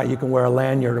and whether or not you can wear a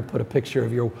lanyard or put a picture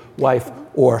of your wife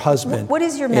or husband. What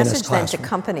is your in his message then to classroom.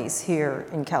 companies here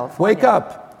in California? Wake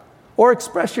up or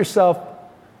express yourself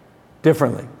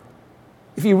differently.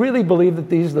 If you really believe that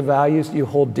these are the values you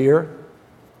hold dear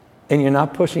and you're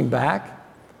not pushing back,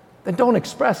 then don't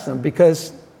express them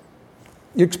because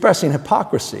you're expressing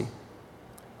hypocrisy.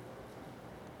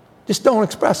 Just don't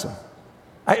express them.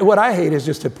 What I hate is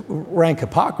just rank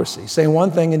hypocrisy, saying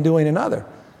one thing and doing another.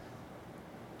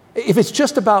 If it's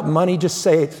just about money, just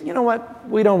say, you know what,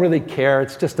 we don't really care,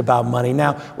 it's just about money.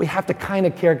 Now, we have to kind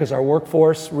of care because our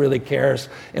workforce really cares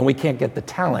and we can't get the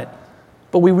talent.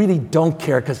 But we really don't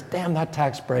care because, damn, that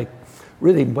tax break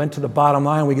really went to the bottom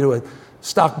line. We could do a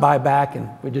stock buyback and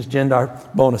we just ginned our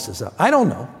bonuses up. I don't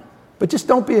know, but just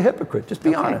don't be a hypocrite. Just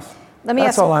be honest.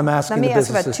 That's all I'm asking the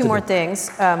businesses to do. Let me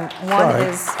ask about two more things. One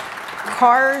is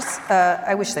cars.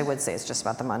 I wish they would say it's just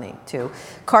about the money, too.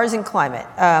 Cars and climate.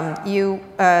 You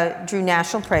drew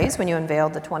national praise when you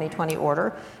unveiled the 2020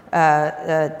 order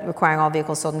requiring all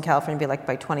vehicles sold in California to be electric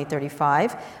by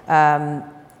 2035.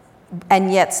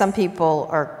 And yet some people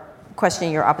are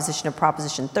questioning your opposition to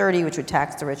Proposition 30, which would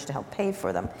tax the rich to help pay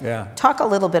for them. Yeah. Talk a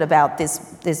little bit about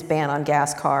this ban on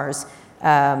gas cars.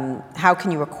 How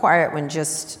can you require it when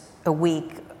just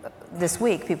this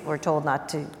week, people were told not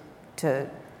to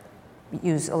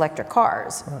use electric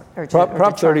cars? Or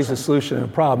Prop 30 is a solution and a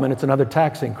problem, and it's another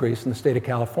tax increase in the state of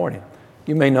California.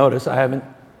 You may notice I haven't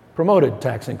promoted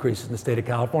tax increases in the state of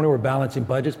California. We're balancing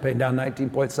budgets, paying down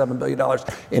 $19.7 billion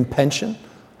in pension,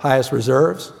 highest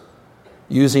reserves,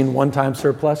 using one-time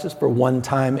surpluses for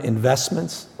one-time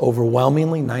investments,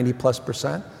 overwhelmingly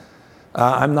 90+%.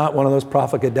 I'm not one of those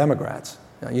profligate Democrats.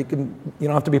 You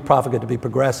don't have to be profligate to be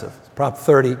progressive. Prop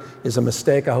 30 is a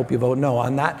mistake. I hope you vote no.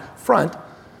 On that front,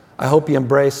 I hope you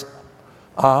embrace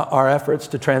our efforts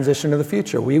to transition to the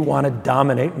future. We want to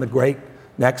dominate in the great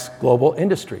next global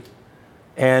industry.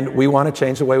 And we want to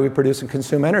change the way we produce and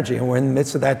consume energy. And we're in the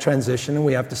midst of that transition, and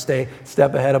we have to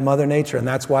step ahead of Mother Nature. And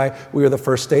that's why we were the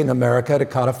first state in America to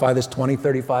codify this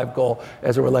 2035 goal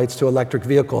as it relates to electric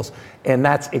vehicles. And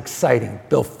that's exciting.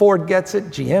 Bill Ford gets it,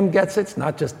 GM gets it. It's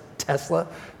not just Tesla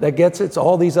that gets it, it's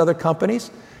all these other companies.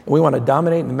 And we want to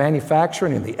dominate in the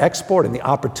manufacturing and the export and the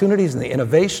opportunities and the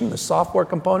innovation, the software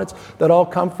components that all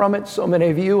come from it. So many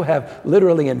of you have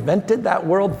literally invented that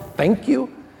world. Thank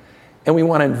you. And we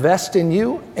want to invest in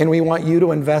you, and we want you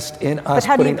to invest in us,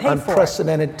 putting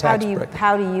unprecedented tax breaks.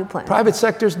 How do you plan? Private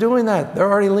sector's doing that.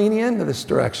 They're already leaning into this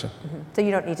direction. Mm-hmm. So you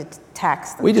don't need to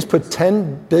tax them. We just put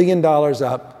 $10 billion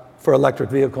up for electric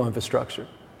vehicle infrastructure.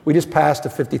 We just passed a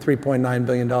 $53.9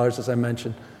 billion, as I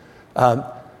mentioned,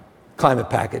 climate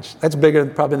package. That's bigger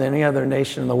probably than any other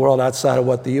nation in the world outside of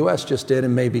what the U.S. just did,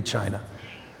 and maybe China.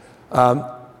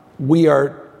 We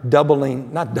are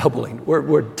not doubling,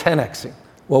 we're 10xing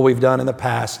what we've done in the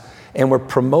past. And we're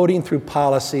promoting through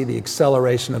policy the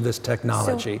acceleration of this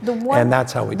technology. And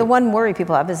that's how we do it. The one worry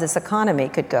people have is this economy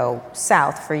could go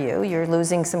south for you. You're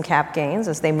losing some cap gains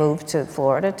as they move to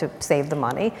Florida to save the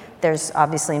money. There's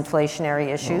obviously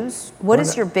inflationary issues. What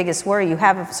is your biggest worry? You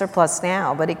have a surplus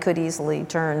now, but it could easily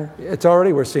turn.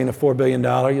 We're seeing a $4 billion.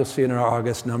 You'll see it in our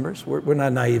August numbers. We're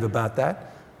not naive about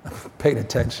that. Paying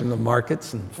attention to the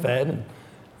markets and Fed and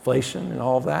inflation and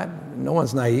all of that. No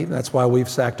one's naive. That's why we've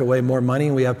sacked away more money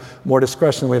and we have more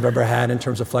discretion than we've ever had in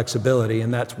terms of flexibility,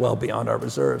 and that's well beyond our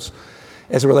reserves.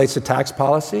 As it relates to tax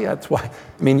policy, that's why,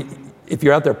 if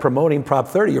you're out there promoting Prop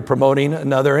 30, you're promoting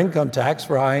another income tax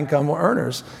for high income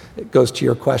earners. It goes to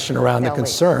your question around the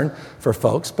concern for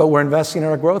folks, but we're investing in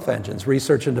our growth engines,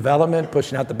 research and development,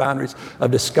 pushing out the boundaries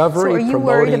of discovery, so are you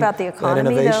worried about the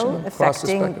economy, though,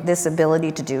 affecting this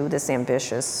ability to do this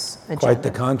ambitious agenda? Quite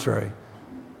the contrary.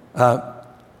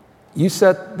 You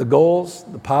set the goals,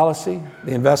 the policy,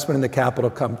 the investment in the capital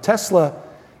come. Tesla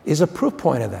is a proof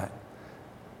point of that.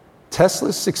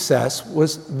 Tesla's success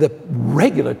was the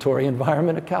regulatory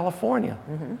environment of California.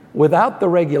 Without the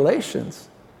regulations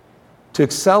to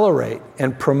accelerate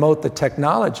and promote the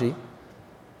technology,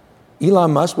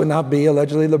 Elon Musk would not be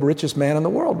allegedly the richest man in the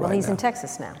world right now. He's in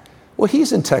Texas now. Well,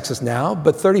 he's in Texas now,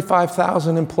 but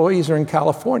 35,000 employees are in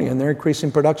California, and they're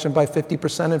increasing production by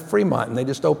 50% in Fremont, and they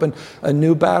just opened a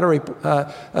new battery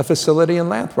facility in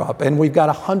Lathrop, and we've got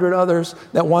 100 others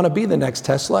that want to be the next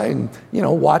Tesla, and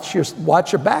watch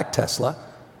your back, Tesla.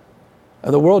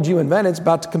 The world you invented is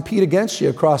about to compete against you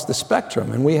across the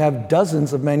spectrum, and we have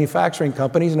dozens of manufacturing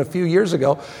companies, and a few years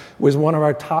ago was one of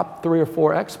our top 3 or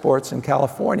 4 exports in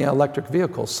California, electric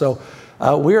vehicles. So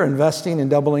we're investing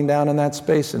and doubling down in that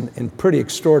space in pretty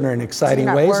extraordinary and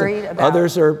exciting ways. And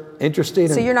others are interested in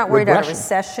So you're not worried regression. about a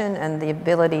recession and the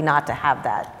ability not to have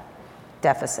that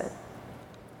deficit?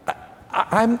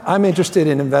 I'm interested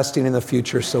in investing in the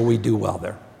future so we do well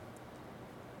there.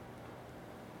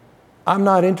 I'm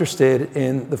not interested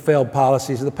in the failed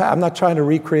policies of the past. I'm not trying to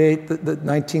recreate the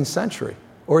 19th century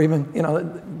or even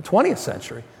the 20th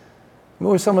century.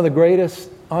 We're some of the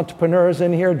greatest entrepreneurs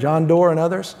in here, John Doerr and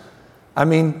others.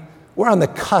 We're on the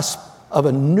cusp of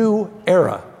a new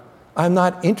era. I'm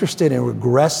not interested in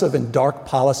regressive and dark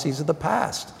policies of the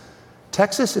past.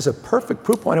 Texas is a perfect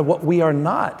proof point of what we are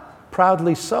not,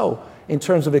 proudly so, in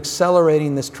terms of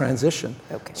accelerating this transition.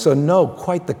 Okay. So no,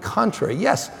 quite the contrary.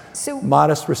 Yes,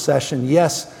 modest recession,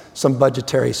 yes, some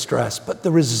budgetary stress, but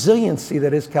the resiliency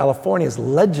that is California is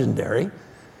legendary.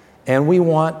 And we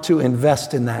want to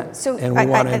invest in that, and we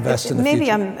want to invest in the future.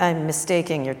 Maybe I'm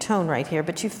mistaking your tone right here,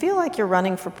 but you feel like you're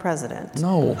running for president.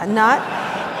 No.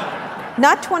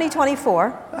 Not 2024,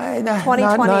 2028.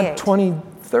 Not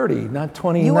 2030, not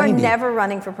 2090. You are never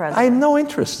running for president. I have no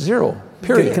interest, zero,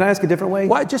 period. Can I ask a different way?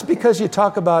 Why? Just because you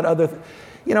talk about other...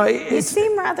 You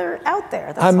seem rather out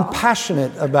there, that's I'm all.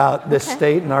 passionate about this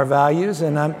state and our values,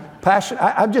 and I'm passionate.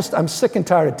 I'm sick and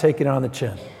tired of taking it on the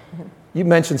chin. You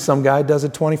mentioned some guy does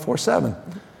it 24/7.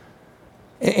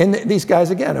 And these guys,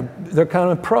 again, they're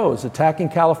kind of pros, attacking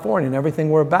California and everything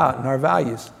we're about and our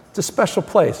values. It's a special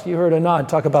place. You heard Anand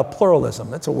talk about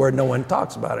pluralism. That's a word no one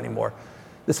talks about anymore.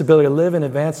 This ability to live and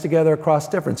advance together across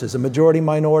differences, a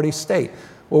majority-minority state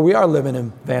where we are living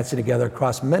and advancing together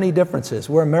across many differences,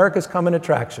 where America's coming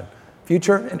attraction.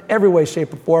 Future, in every way,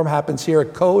 shape, or form, happens here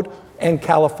at Code and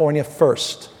California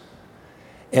first.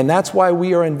 And that's why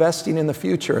we are investing in the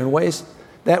future in ways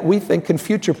that we think can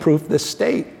future-proof this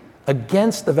state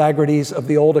against the vagaries of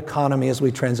the old economy as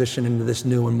we transition into this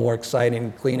new and more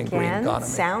exciting, clean and green economy.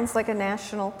 Sounds like a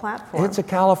national platform. It's a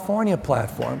California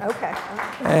platform. Okay.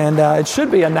 And it should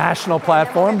be a national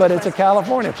platform, but it's a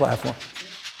California platform.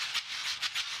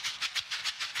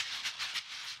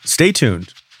 Stay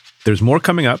tuned. There's more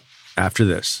coming up after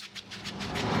this.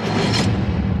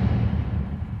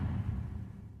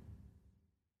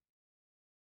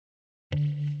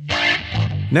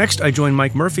 Next, I join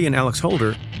Mike Murphy and Alex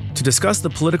Holder to discuss the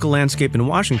political landscape in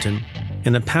Washington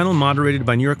in a panel moderated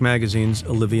by New York Magazine's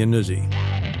Olivia Nuzzi.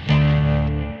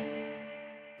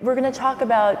 We're going to talk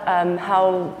about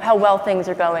how well things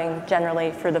are going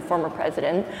generally for the former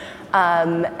president.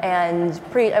 And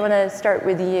Preet, I want to start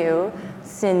with you,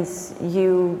 since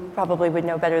you probably would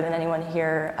know better than anyone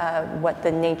here what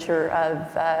the nature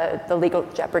of the legal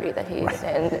jeopardy that he's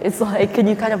in is like. Can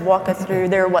you kind of walk us through?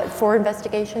 There are, 4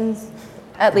 investigations?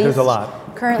 At least there's a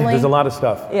lot. Currently? There's a lot of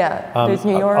stuff. Yeah, there's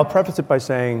New York. I'll preface it by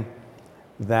saying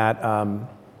that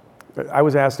I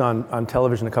was asked on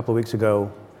television a couple of weeks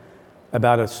ago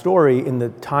about a story in the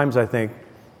Times, I think,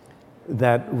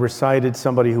 that recited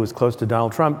somebody who was close to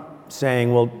Donald Trump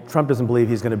saying, well, Trump doesn't believe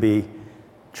he's going to be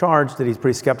charged, that he's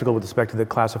pretty skeptical with respect to the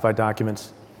classified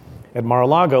documents at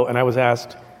Mar-a-Lago. And I was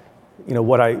asked,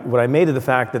 what I made of the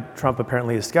fact that Trump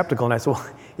apparently is skeptical. And I said, well,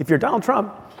 if you're Donald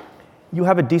Trump, you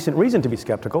have a decent reason to be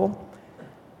skeptical,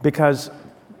 because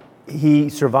he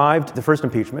survived the first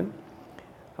impeachment.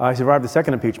 He survived the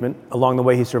second impeachment. Along the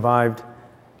way, he survived,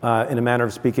 in a manner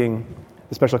of speaking,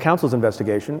 the special counsel's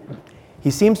investigation.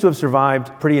 He seems to have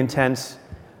survived pretty intense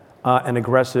and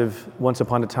aggressive, once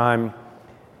upon a time,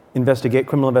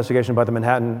 criminal investigation by the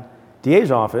Manhattan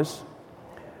DA's office.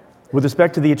 With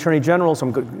respect to the Attorney General,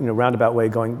 some roundabout way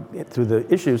going through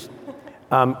the issues,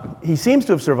 he seems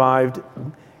to have survived,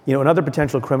 another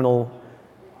potential criminal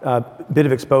bit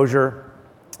of exposure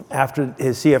after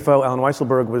his CFO, Alan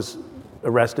Weisselberg, was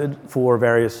arrested for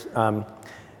various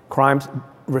crimes,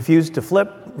 refused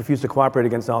to cooperate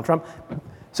against Donald Trump.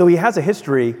 So he has a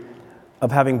history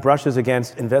of having brushes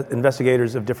against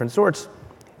investigators of different sorts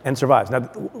and survives. Now,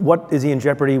 what is he in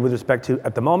jeopardy with respect to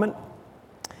at the moment?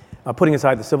 Putting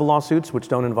aside the civil lawsuits, which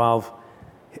don't involve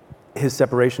his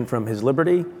separation from his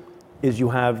liberty, is you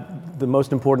have the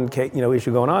most important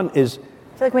issue going on is.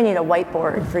 I feel like we need a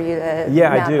whiteboard for you to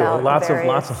map I do. Out lots of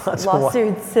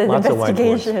lawsuits and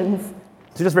investigations.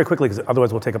 So just very quickly, because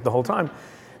otherwise we'll take up the whole time.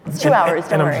 It's 2 hours,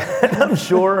 don't worry. I'm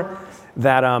sure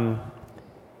that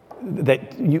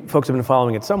that you folks have been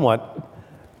following it somewhat,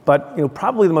 but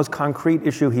probably the most concrete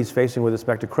issue he's facing with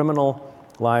respect to criminal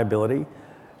liability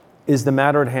is the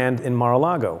matter at hand in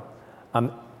Mar-a-Lago,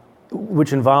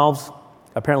 which involves,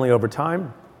 apparently over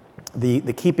time,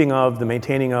 the keeping of, the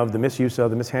maintaining of, the misuse of,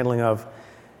 the mishandling of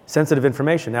sensitive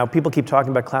information. Now, people keep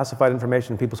talking about classified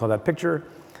information. People saw that picture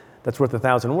that's worth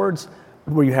 1,000 words,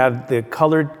 where you have the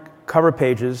colored cover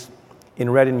pages in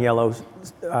red and yellow,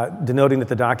 denoting that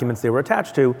the documents they were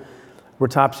attached to were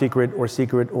top secret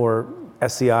or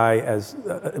SCI,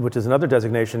 which is another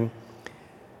designation.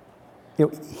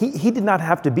 He did not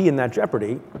have to be in that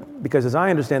jeopardy, because as I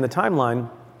understand the timeline,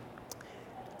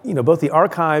 both the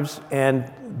archives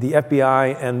and the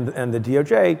FBI and the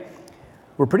DOJ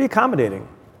were pretty accommodating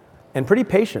and pretty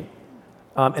patient,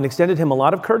 and extended him a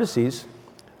lot of courtesies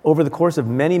over the course of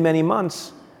many, many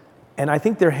months. And I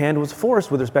think their hand was forced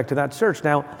with respect to that search.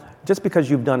 Now, just because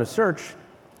you've done a search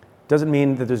doesn't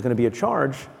mean that there's going to be a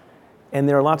charge. And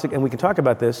there are lots of, and we can talk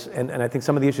about this, and I think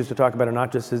some of the issues to talk about are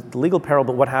not just the legal peril,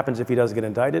 but what happens if he does get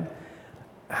indicted,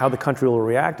 how the country will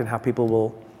react, and how people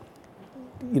will,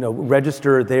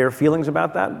 register their feelings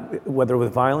about that, whether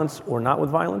with violence or not with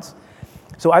violence.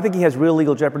 So I think he has real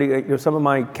legal jeopardy. Some of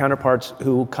my counterparts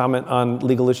who comment on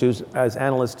legal issues as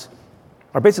analysts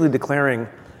are basically declaring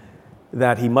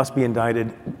that he must be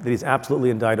indicted, that he's absolutely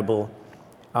indictable.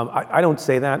 I don't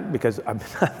say that because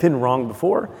I've been wrong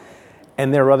before.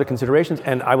 And there are other considerations.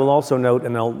 And I will also note,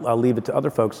 and I'll leave it to other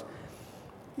folks,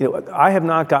 I have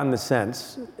not gotten the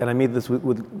sense, and I mean this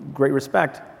with great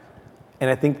respect, and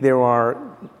I think there are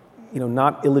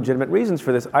not illegitimate reasons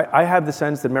for this. I have the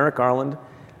sense that Merrick Garland,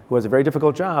 who has a very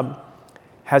difficult job,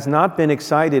 has not been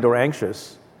excited or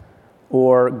anxious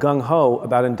or gung-ho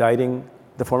about indicting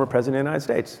the former president of the United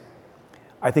States.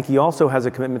 I think he also has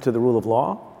a commitment to the rule of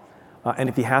law, and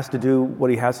if he has to do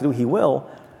what he has to do, he will.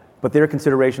 But there are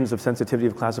considerations of sensitivity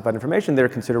of classified information. There are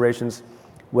considerations,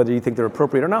 whether you think they're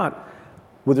appropriate or not,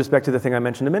 with respect to the thing I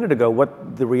mentioned a minute ago,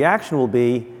 what the reaction will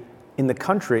be in the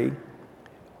country,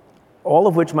 all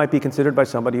of which might be considered by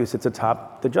somebody who sits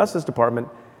atop the Justice Department.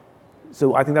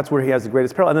 So I think that's where he has the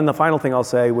greatest peril. And then the final thing I'll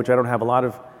say, which I don't have a lot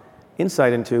of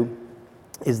insight into,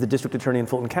 is the district attorney in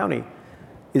Fulton County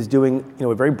is doing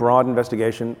a very broad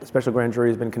investigation. A special grand jury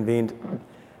has been convened.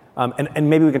 And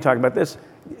maybe we can talk about this.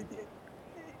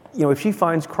 If she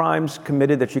finds crimes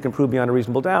committed that she can prove beyond a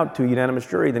reasonable doubt to a unanimous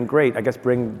jury, then great, I guess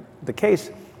bring the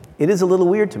case. It is a little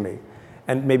weird to me,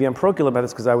 and maybe I'm parochial about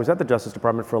this because I was at the Justice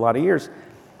Department for a lot of years,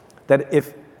 that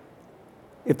if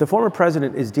the former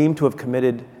president is deemed to have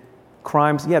committed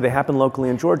crimes, yeah, they happen locally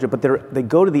in Georgia, but they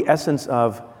go to the essence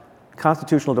of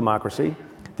constitutional democracy.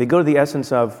 They go to the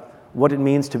essence of what it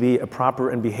means to be a proper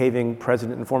and behaving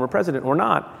president and former president or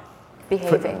not.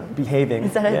 Behaving.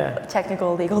 Is that a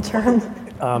technical legal term?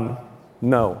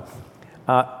 No.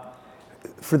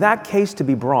 For that case to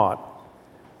be brought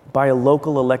by a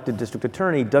local elected district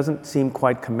attorney doesn't seem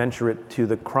quite commensurate to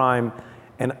the crime.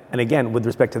 And again, with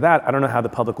respect to that, I don't know how the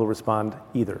public will respond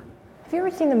either. Have you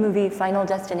ever seen the movie Final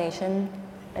Destination?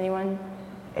 Anyone?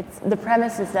 The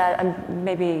premise is that, I'm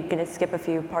maybe going to skip a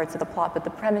few parts of the plot, but the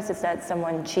premise is that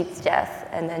someone cheats death,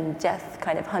 and then death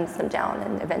kind of hunts them down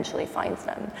and eventually finds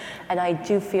them. And I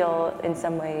do feel in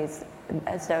some ways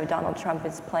as though Donald Trump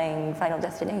is playing Final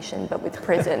Destination, but with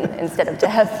prison instead of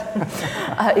death.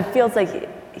 It feels like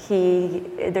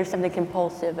there's something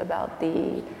compulsive about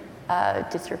the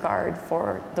disregard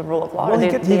for the rule of law. Well, the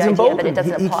he's idea emboldened. that it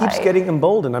doesn't He apply. keeps getting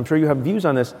emboldened. I'm sure you have views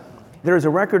on this. There is a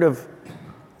record of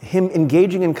him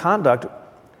engaging in conduct,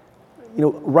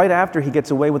 right after he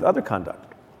gets away with other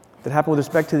conduct that happened with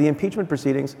respect to the impeachment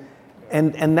proceedings,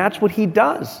 and that's what he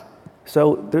does.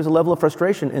 So there's a level of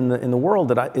frustration in the world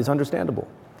that is understandable.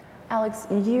 Alex,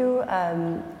 you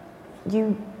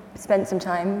spent some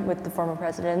time with the former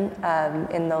president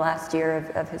in the last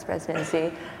year of his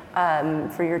presidency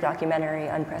for your documentary,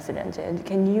 Unprecedented.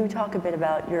 Can you talk a bit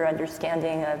about your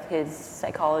understanding of his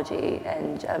psychology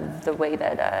and of the way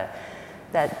that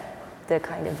the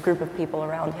kind of group of people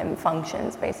around him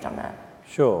functions based on that?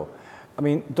 Sure. I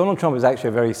mean, Donald Trump is actually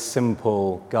a very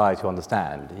simple guy to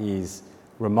understand. He's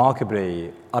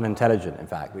remarkably unintelligent, in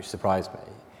fact, which surprised me.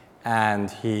 And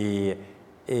he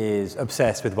is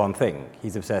obsessed with one thing.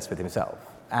 He's obsessed with himself.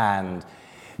 And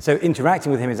so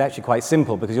interacting with him is actually quite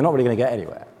simple because you're not really going to get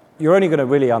anywhere. You're only going to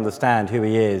really understand who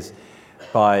he is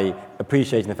by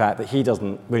appreciating the fact that he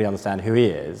doesn't really understand who he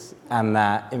is, and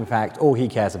that, in fact, all he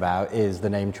cares about is the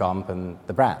name Trump and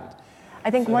the brand. I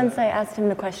think once I asked him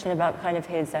the question about kind of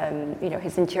his,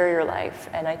 his interior life,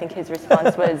 and I think his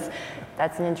response was,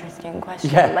 "That's an interesting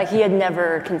question." Yeah. Like he had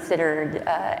never considered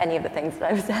any of the things that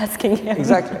I was asking him.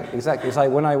 Exactly. It's like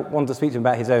when I wanted to speak to him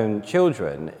about his own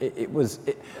children,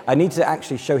 I need to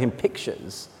actually show him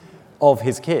pictures of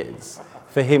his kids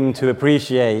for him to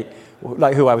appreciate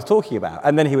like who I was talking about.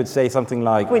 And then he would say something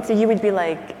like... Wait, so you would be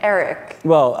like, Eric?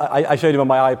 Well, I showed him on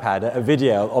my iPad a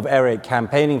video of Eric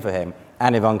campaigning for him,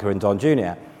 and Ivanka and Don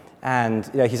Jr. And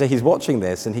he said he's watching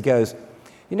this and he goes,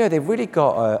 they've really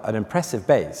got an impressive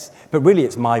base, but really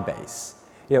it's my base.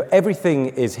 Everything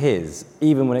is his,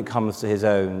 even when it comes to his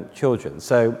own children.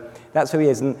 So that's who he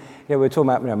is. And we were talking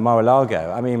about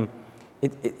Mar-a-Lago. I mean,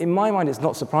 in my mind, it's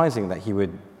not surprising that he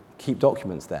would keep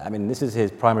documents there. I mean, this is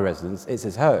his primary residence, it's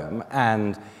his home,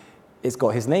 and it's got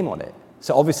his name on it.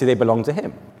 So obviously they belong to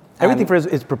him. Everything for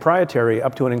is proprietary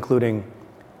up to and including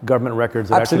government records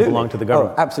that actually belong to the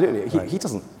government. Oh, absolutely. Right. He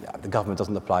doesn't, the government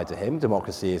doesn't apply to him.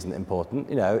 Democracy isn't important.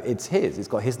 It's his. It's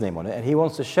got his name on it, and he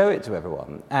wants to show it to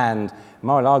everyone. And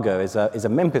Mar-a-Lago is a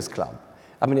Memphis club.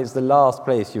 I mean, it's the last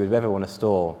place you would ever want to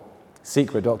store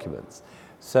secret documents.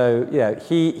 So,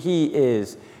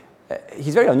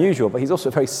 he's very unusual, but he's also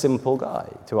a very simple guy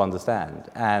to understand.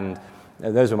 And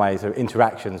those were my sort of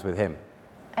interactions with him.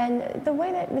 And the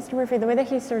way that, Mr. Murphy, the way that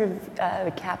he sort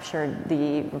of captured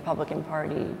the Republican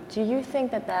Party, do you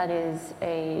think that is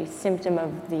a symptom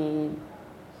of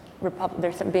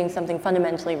there being something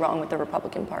fundamentally wrong with the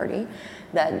Republican Party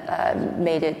that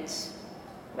made it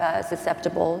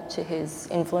susceptible to his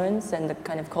influence and the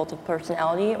kind of cult of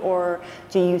personality? Or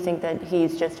do you think that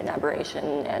he's just an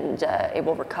aberration and it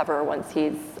will recover once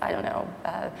he's,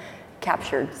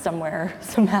 captured somewhere,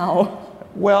 somehow?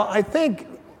 Well, I think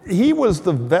he was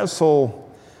the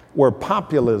vessel where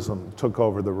populism took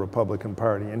over the Republican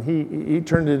Party, and he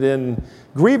turned it in.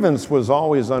 Grievance was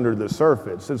always under the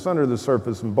surface. It's under the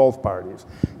surface in both parties.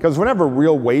 Because whenever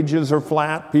real wages are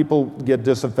flat, people get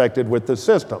disaffected with the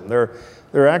system.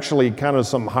 There actually kind of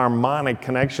some harmonic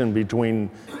connection between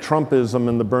Trumpism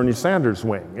and the Bernie Sanders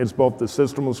wing. It's both the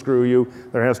system will screw you,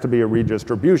 there has to be a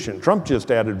redistribution. Trump just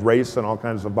added race and all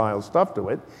kinds of vile stuff to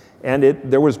it, and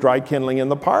there was dry kindling in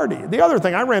the party. The other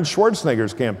thing, I ran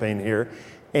Schwarzenegger's campaign here,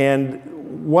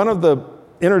 and one of the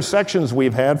intersections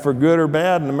we've had, for good or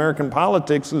bad, in American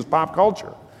politics is pop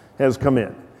culture has come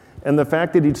in. And the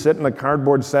fact that he'd sit in a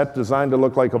cardboard set designed to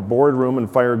look like a boardroom and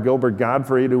fire Gilbert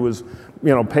Gottfried, who was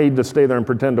paid to stay there and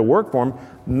pretend to work for him,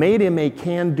 made him a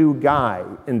can-do guy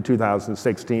in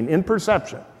 2016 in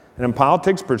perception. And in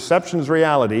politics, perception is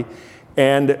reality.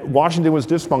 And Washington was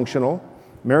dysfunctional.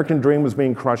 American dream was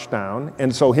being crushed down.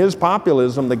 And so his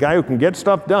populism, the guy who can get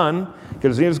stuff done,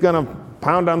 because he's going to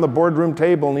pound on the boardroom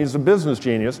table and he's a business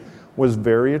genius, was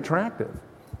very attractive.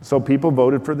 So people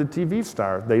voted for the TV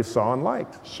star they saw and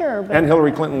liked. Sure. But and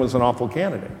Hillary Clinton was an awful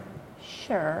candidate.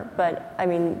 Sure, but I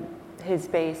mean, his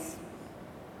base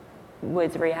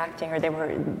was reacting, or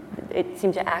it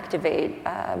seemed to activate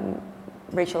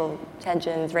racial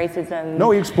tensions, racism.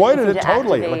 No, he exploited it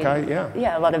totally.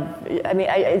 Yeah, a lot of,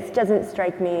 it doesn't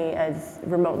strike me as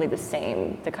remotely the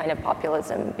same, the kind of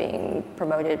populism being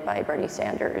promoted by Bernie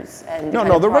Sanders. And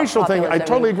the racial thing, I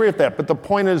totally agree with that. But the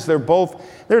point is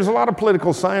there's a lot of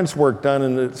political science work done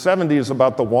in the 70s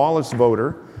about the Wallace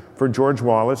voter for George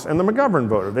Wallace and the McGovern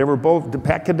voter. They were both,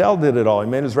 Pat Caddell did it all. He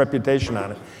made his reputation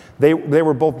on it. They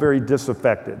were both very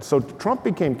disaffected. So Trump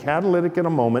became catalytic in a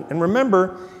moment. And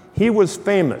remember, he was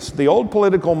famous. The old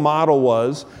political model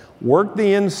was work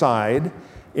the inside,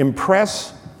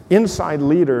 impress inside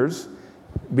leaders,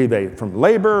 be they from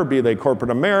labor, be they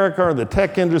corporate America, or the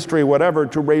tech industry, whatever,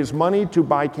 to raise money to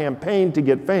buy campaign to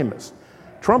get famous.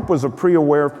 Trump was a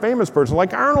pre-aware famous person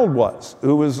like Arnold was,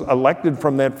 who was elected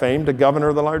from that fame to governor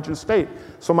of the largest state.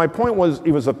 So my point was,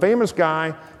 he was a famous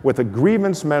guy with a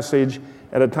grievance message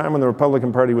at a time when the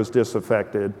Republican Party was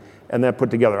disaffected, and that put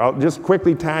together. I'll just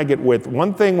quickly tag it with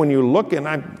one thing. When you look, and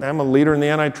I'm a leader in the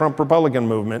anti-Trump Republican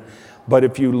movement, but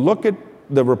if you look at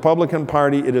the Republican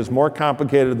Party, it is more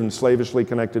complicated than slavishly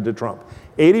connected to Trump.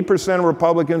 80% of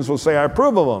Republicans will say, I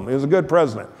approve of him, he was a good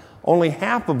president. Only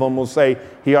half of them will say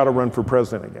he ought to run for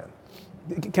president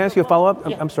again. Can I ask you a follow-up?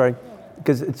 I'm sorry,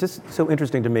 because it's just so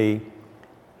interesting to me,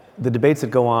 the debates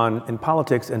that go on in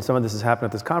politics, and some of this has happened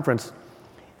at this conference,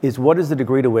 is what is the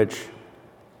degree to which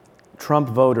Trump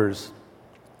voters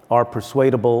are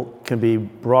persuadable, can be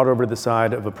brought over to the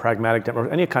side of a pragmatic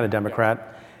Democrat, any kind of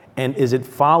Democrat, and is it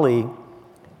folly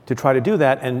to try to do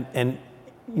that? And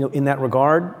you know, in that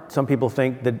regard, some people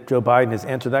think that Joe Biden has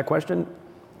answered that question,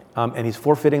 and he's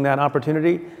forfeiting that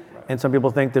opportunity. And some people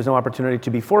think there's no opportunity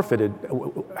to be forfeited.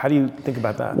 How do you think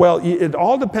about that? Well, it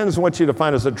all depends on what you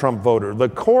define as a Trump voter. The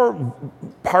core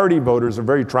party voters are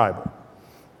very tribal.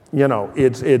 You know,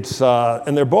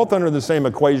 and they're both under the same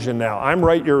equation now. I'm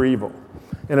right, you're evil.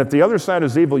 And if the other side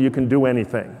is evil, you can do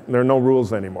anything. There are no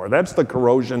rules anymore. That's the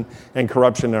corrosion and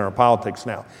corruption in our politics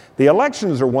now. The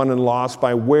elections are won and lost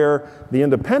by where the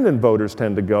independent voters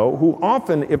tend to go, who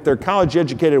often, if they're college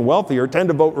educated and wealthier, tend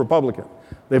to vote Republican.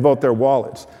 They vote their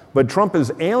wallets. But Trump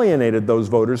has alienated those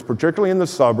voters, particularly in the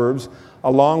suburbs,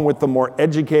 along with the more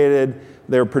educated,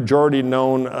 they're pejoratively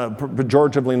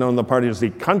known in the party as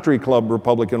the country club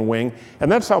Republican wing. And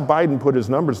that's how Biden put his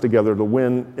numbers together to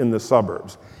win in the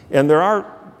suburbs. And there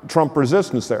are Trump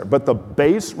resistance there. But the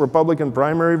base Republican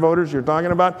primary voters you're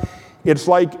talking about, it's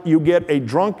like you get a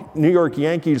drunk New York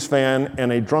Yankees fan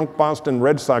and a drunk Boston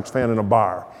Red Sox fan in a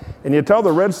bar. And you tell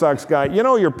the Red Sox guy, you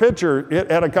know, your pitcher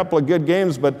had a couple of good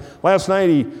games, but last night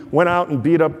he went out and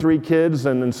beat up 3 kids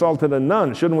and insulted a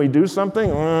nun. Shouldn't we do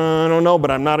something? I don't know, but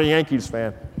I'm not a Yankees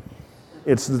fan.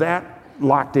 It's that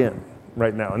locked in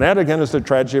right now. And that, again, is the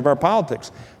tragedy of our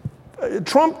politics.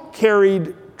 Trump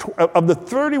carried, of the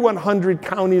 3,100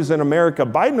 counties in America,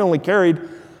 Biden only carried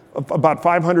about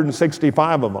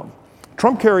 565 of them.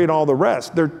 Trump carried all the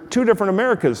rest. They're two different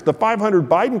Americas. The 500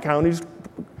 Biden counties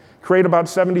create about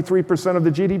 73% of the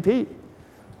GDP.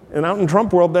 And out in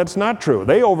Trump world, that's not true.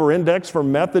 They over-index for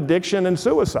meth addiction and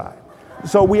suicide.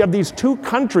 So we have these two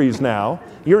countries now.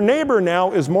 Your neighbor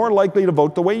now is more likely to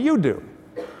vote the way you do.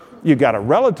 You got a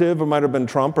relative who might have been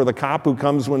Trump or the cop who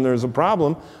comes when there's a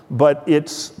problem, but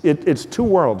it's two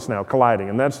worlds now colliding,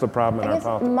 and that's the problem in our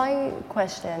politics. My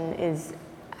question is,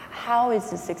 how is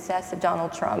the success of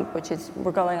Donald Trump, which is,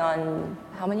 we're going on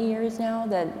how many years now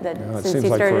since he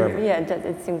started? Forever. Yeah,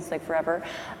 it seems like forever.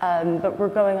 But we're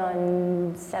going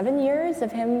on 7 years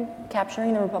of him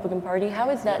capturing the Republican Party. How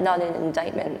is that not an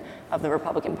indictment of the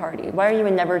Republican Party? Why are you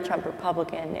a never Trump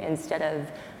Republican instead of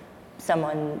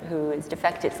someone who is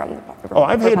defected from the Republican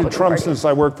Party? I've hated Trump since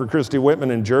I worked for Christy Whitman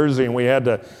in Jersey, and we had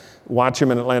to watch him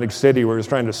in Atlantic City where he was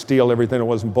trying to steal everything that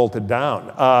wasn't bolted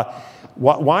down.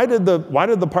 Why did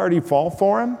the party fall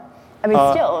for him? I mean,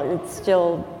 it's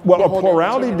still. Well, a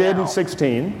plurality did in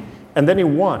 2016, and then he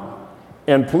won.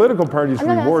 And political parties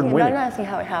reward winning. I'm not asking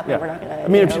how it happened. Yeah. We're not going to. I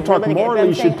mean, if you talk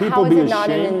morally, should people be ashamed? How is it not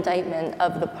an indictment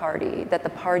of the party that the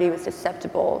party was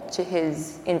susceptible to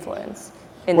his influence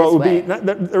in this way?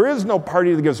 There is no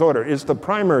party that gives order. It's the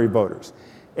primary voters.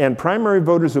 And primary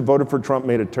voters who voted for Trump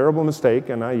made a terrible mistake,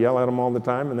 and I yell at them all the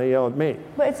time, and they yell at me.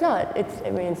 But it's not. It's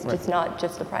just not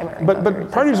just the primary voters.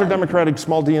 But parties are democratic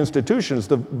small d institutions.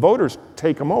 The voters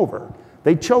take them over.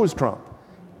 They chose Trump.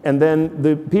 And then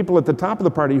the people at the top of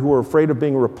the party who were afraid of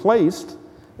being replaced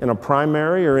in a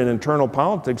primary or in internal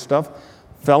politics stuff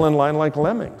fell in line like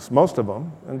lemmings, most of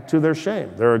them, and to their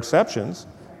shame. There are exceptions,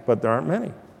 but there aren't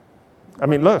many. I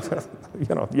mean, look,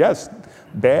 yes,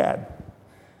 bad.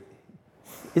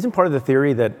 Isn't part of the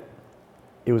theory that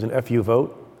it was an FU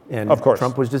vote and of course.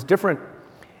 Trump was just different?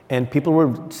 And people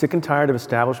were sick and tired of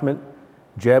establishment,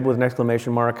 Jeb with an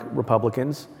exclamation mark,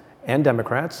 Republicans and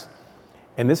Democrats.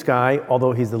 And this guy,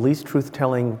 although he's the least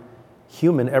truth-telling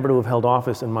human ever to have held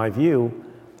office, in my view,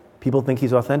 people think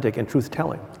he's authentic and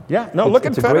truth-telling. Yeah, no, look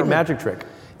at Fetterman. It's a great magic trick.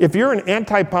 If you're an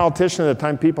anti-politician at the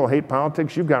time people hate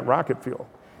politics, you've got rocket fuel.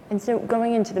 And so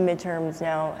going into the midterms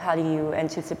now, how do you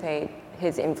anticipate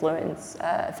his influence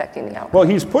affecting the outcome? Well,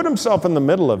 he's put himself in the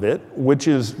middle of it, which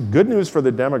is good news for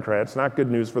the Democrats, not good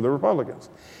news for the Republicans.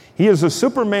 He is a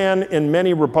Superman in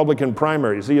many Republican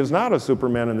primaries. He is not a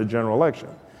Superman in the general election.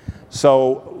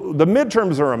 So the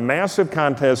midterms are a massive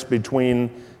contest between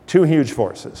Two huge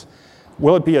forces.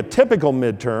 Will it be a typical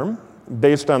midterm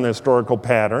based on the historical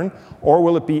pattern, or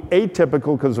will it be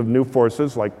atypical because of new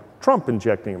forces like Trump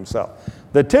injecting himself?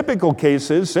 The typical case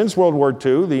is, since World War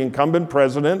II, the incumbent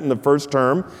president in the first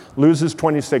term loses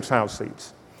 26 House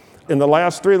seats. In the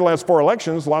last 4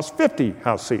 elections, lost 50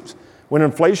 House seats. When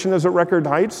inflation is at record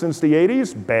heights since the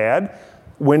 80s, bad.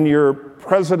 When your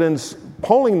president's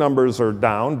polling numbers are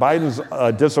down, Biden's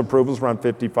disapproval is around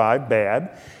 55,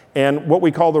 bad. And what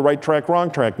we call the right track,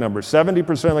 wrong track numbers.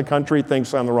 70% of the country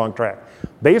thinks on the wrong track.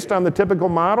 Based on the typical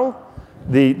model,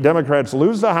 the Democrats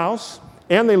lose the House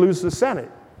and they lose the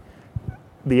Senate.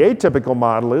 The atypical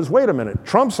model is, wait a minute,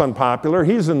 Trump's unpopular,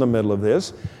 he's in the middle of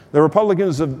this. The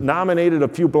Republicans have nominated a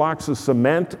few blocks of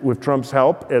cement with Trump's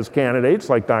help as candidates,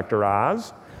 like Dr.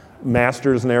 Oz,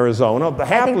 Masters in Arizona, the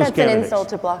hapless candidates. I think that's an insult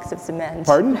to blocks of cement.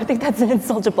 Pardon? I think that's an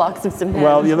insult to blocks of cement.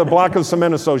 Well, the Block of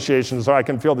Cement Association, so I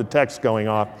can feel the text going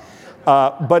off.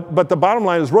 But the bottom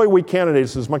line is really weak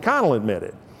candidates, as McConnell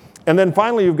admitted. And then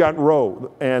finally, you've got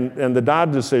Roe and the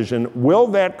Dodd decision. Will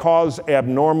that cause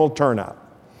abnormal turnout?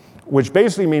 Which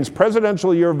basically means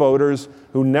presidential year voters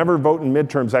who never vote in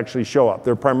midterms actually show up.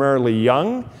 They're primarily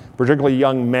young, particularly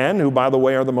young men, who, by the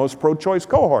way, are the most pro-choice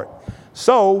cohort.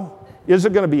 So, is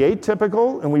it going to be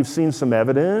atypical? And we've seen some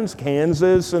evidence.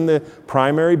 Kansas in the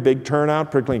primary, big turnout,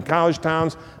 particularly in college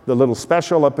towns. The little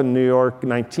special up in New York,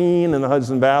 19 in the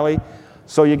Hudson Valley.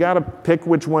 So you got to pick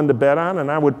which one to bet on,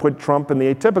 and I would put Trump in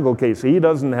the atypical case. He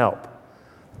doesn't help.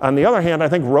 On the other hand, I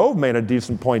think Rove made a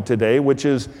decent point today, which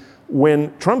is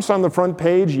when Trump's on the front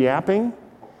page yapping,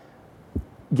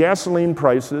 gasoline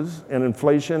prices and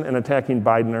inflation and attacking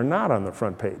Biden are not on the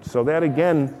front page. So that,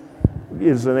 again,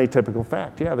 is an atypical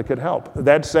fact. Yeah, that could help.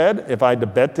 That said, if I had to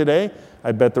bet today,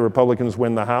 I'd bet the Republicans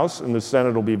win the House, and the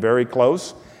Senate will be very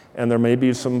close, and there may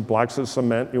be some blocks of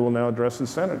cement you will now address the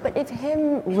Senate. But if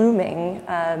him looming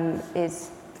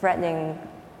is threatening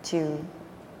to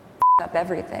up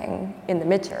everything in the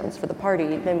midterms for the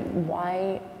party, then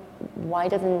why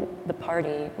doesn't the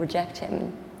party reject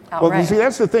him outright? Well, you see,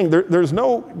 that's the thing. There's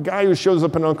no guy who shows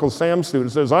up in Uncle Sam's suit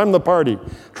and says, I'm the party.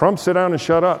 Trump, sit down and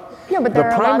shut up. Yeah, but the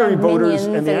there are primary a lot of voters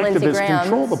minions and the Lindsey activists Grahams,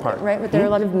 control the party. Right, but there are a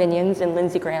lot of minions and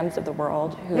Lindsey Grahams of the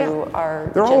world who are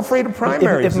They're all afraid of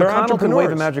primaries. If They're McConnell could wave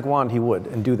a entrepreneurs. magic wand, he would,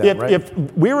 and do that, right? If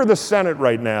we were the Senate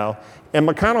right now, and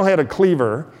McConnell had a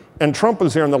cleaver, and Trump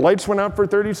was here, and the lights went out for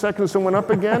 30 seconds and went up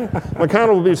again,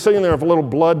 McConnell would be sitting there with a little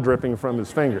blood dripping from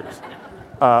his fingers.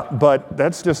 But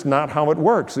that's just not how it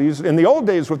works. In the old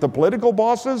days with the political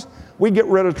bosses, we get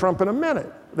rid of Trump in a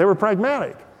minute. They were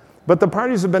pragmatic. But the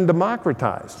parties have been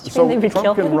democratized. So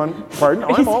Trump can run, pardon?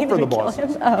 I'm all for the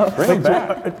bosses. Bring him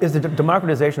back. Is the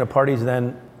democratization of parties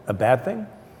then a bad thing?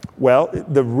 Well,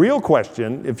 the real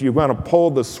question, if you want to pull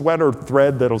the sweater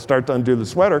thread that'll start to undo the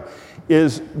sweater,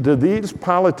 is do these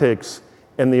politics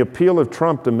and the appeal of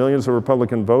Trump to millions of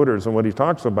Republican voters and what he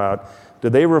talks about, do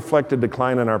they reflect a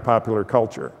decline in our popular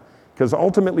culture? Because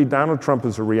ultimately, Donald Trump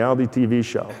is a reality TV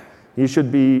show. He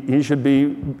should be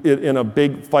in a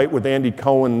big fight with Andy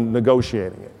Cohen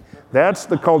negotiating it. That's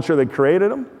the culture that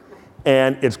created him,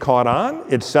 and it's caught on.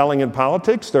 It's selling in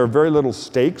politics. There are very little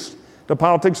stakes to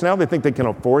politics now. They think they can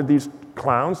afford these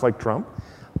clowns like Trump,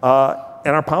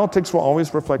 and our politics will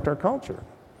always reflect our culture.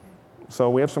 So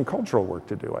we have some cultural work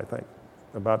to do, I think,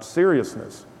 about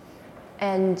seriousness.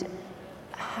 And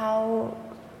how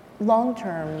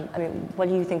long-term, I mean, what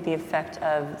do you think the effect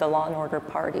of the Law and Order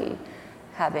Party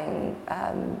having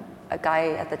a guy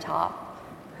at the top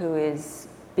who is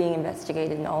being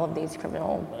investigated in all of these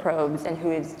criminal probes and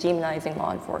who is demonizing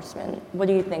law enforcement? What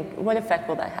do you think, what effect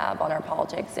will that have on our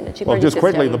politics and the two-party Well, just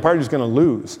system? quickly, the party's going to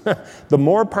lose. The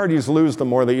more parties lose, the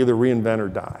more they either reinvent or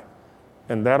die.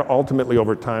 And that ultimately,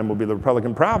 over time, will be the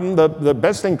Republican problem. The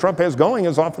best thing Trump has going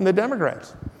is often the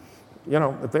Democrats. You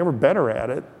know, if they were better at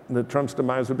it, Trump's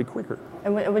demise would be quicker.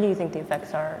 And what do you think the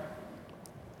effects are?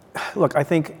 Look, I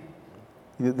think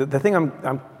the thing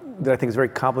that I think is very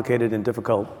complicated and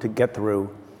difficult to get through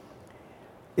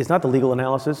is not the legal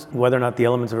analysis, whether or not the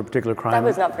elements of a particular crime That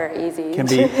was not very easy can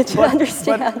be to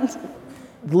understand.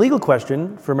 The legal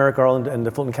question for Merrick Garland and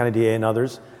the Fulton County DA and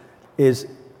others is,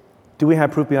 do we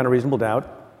have proof beyond a reasonable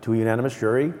doubt to a unanimous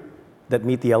jury that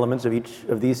meet the elements of each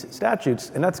of these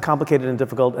statutes? And that's complicated and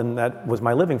difficult, and that was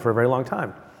my living for a very long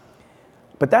time.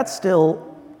 But that's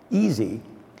still easy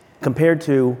compared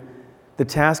to the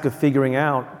task of figuring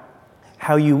out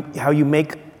how you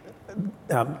make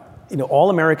all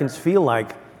Americans feel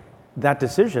like that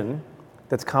decision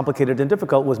that's complicated and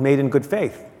difficult was made in good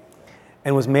faith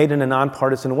and was made in a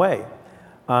nonpartisan way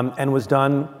and was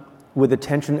done with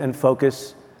attention and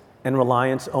focus and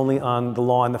reliance only on the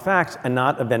law and the facts and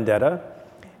not a vendetta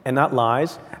and not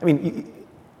lies. I mean,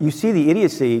 you see the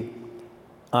idiocy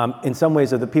in some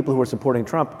ways of the people who are supporting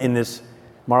Trump in this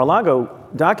Mar-a-Lago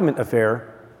document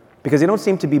affair, because they don't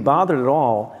seem to be bothered at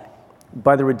all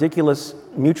by the ridiculous,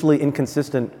 mutually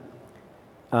inconsistent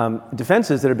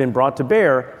defenses that have been brought to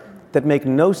bear that make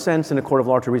no sense in a court of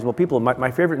law to reasonable people.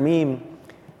 My favorite meme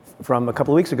from a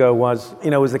couple of weeks ago was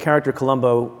the character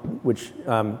Columbo, which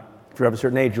if you're of a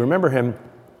certain age, you remember him.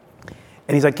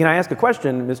 And he's like, can I ask a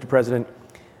question, Mr. President?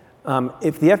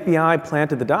 If the FBI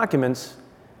planted the documents,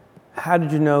 how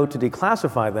did you know to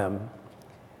declassify them?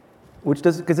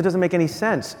 Because it doesn't make any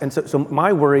sense. And so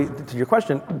my worry, to your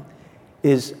question,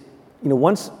 is,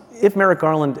 if Merrick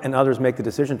Garland and others make the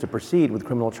decision to proceed with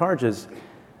criminal charges,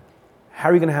 how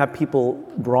are you going to have people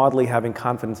broadly having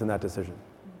confidence in that decision?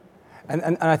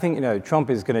 And I think, Trump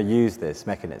is going to use this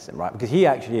mechanism, right? Because he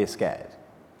actually is scared.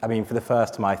 I mean, for the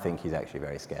first time, I think he's actually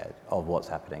very scared of what's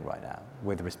happening right now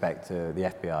with respect to the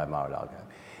FBI in Mar-a-Lago.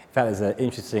 In fact, there's an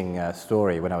interesting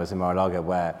story when I was in Mar-a-Lago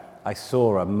where I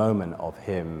saw a moment of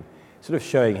him sort of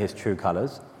showing his true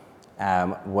colors,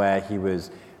 where he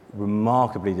was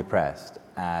remarkably depressed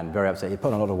and very upset. He'd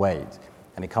put on a lot of weight,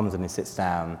 and he comes in and sits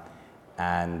down,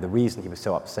 and the reason he was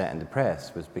so upset and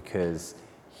depressed was because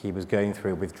he was going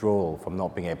through withdrawal from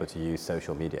not being able to use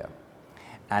social media.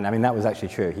 And I mean, that was actually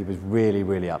true. He was really,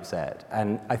 really upset.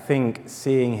 And I think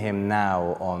seeing him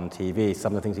now on TV,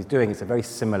 some of the things he's doing, it's a very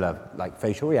similar, like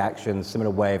facial reactions,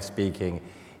 similar way of speaking.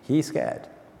 He's scared.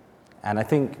 And I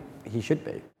think he should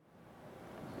be.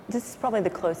 This is probably the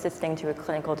closest thing to a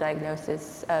clinical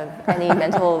diagnosis of any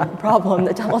mental problem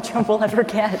that Donald Trump will ever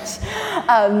get.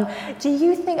 Do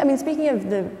you think, I mean, speaking of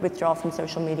the withdrawal from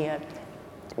social media,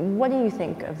 what do you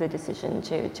think of the decision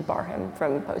to bar him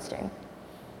from posting?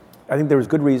 I think there was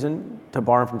good reason to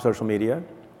bar him from social media.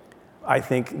 I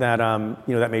think that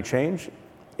that may change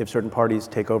if certain parties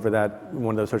take over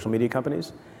one of those social media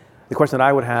companies. The question that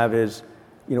I would have is,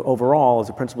 overall, as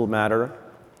a principled matter,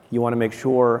 you want to make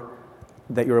sure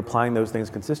that you're applying those things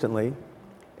consistently.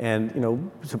 And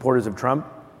supporters of Trump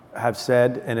have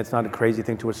said, and it's not a crazy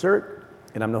thing to assert,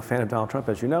 and I'm no fan of Donald Trump,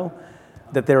 as you know,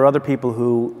 that there are other people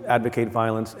who advocate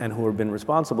violence and who have been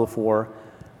responsible for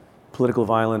political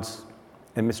violence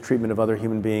and mistreatment of other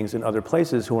human beings in other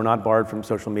places who are not barred from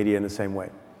social media in the same way.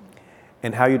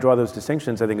 And how you draw those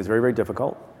distinctions, I think, is very, very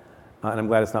difficult. And I'm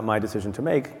glad it's not my decision to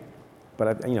make.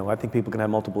 But I think people can have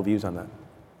multiple views on that.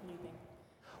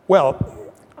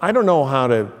 Well, I don't know how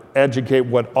to educate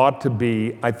what ought to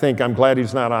be. I think I'm glad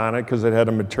he's not on it because it had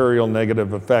a material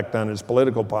negative effect on his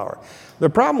political power. The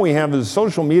problem we have is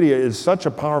social media is such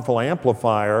a powerful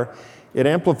amplifier. It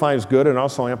amplifies good and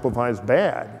also amplifies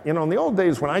bad. In the old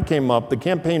days when I came up, the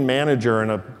campaign manager in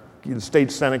a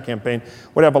state senate campaign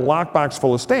would have a lockbox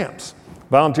full of stamps.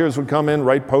 Volunteers would come in,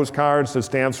 write postcards, the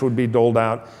stamps would be doled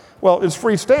out. Well, it's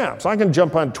free stamps. I can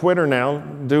jump on Twitter now,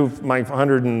 do my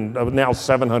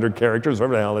 700 characters,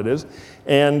 whatever the hell it is,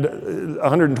 and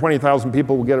 120,000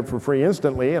 people will get it for free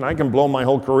instantly, and I can blow my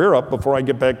whole career up before I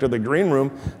get back to the green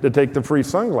room to take the free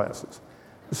sunglasses.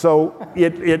 So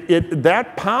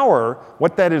that power,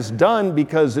 what that has done,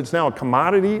 because it's now a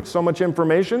commodity, so much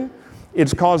information,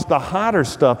 it's caused the hotter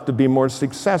stuff to be more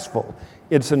successful.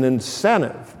 It's an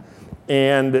incentive.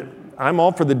 And I'm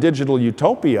all for the digital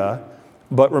utopia,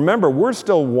 but remember, we're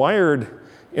still wired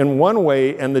in one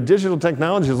way, and the digital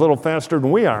technology is a little faster than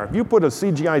we are. If you put a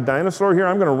CGI dinosaur here,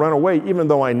 I'm going to run away, even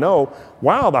though I know,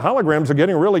 wow, the holograms are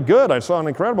getting really good. I saw an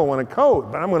incredible one in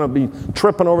Code, but I'm going to be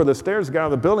tripping over the stairs to get out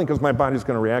of the building because my body's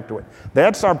going to react to it.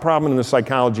 That's our problem in the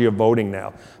psychology of voting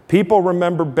now. People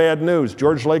remember bad news.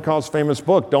 George Lakoff's famous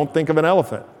book, Don't Think of an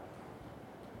Elephant.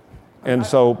 And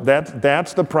so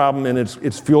that's the problem, and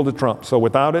it's fuel to Trump. So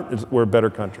without it, we're a better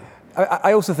country.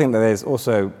 I also think that there's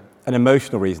also an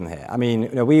emotional reason here. I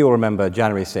mean, we all remember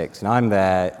January 6th, and I'm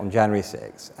there on January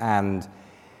 6th, and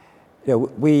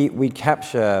we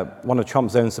capture one of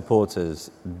Trump's own supporters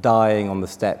dying on the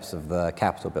steps of the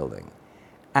Capitol building.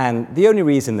 And the only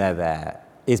reason they're there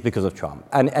is because of Trump.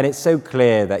 And it's so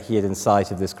clear that he had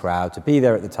incited this crowd to be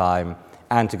there at the time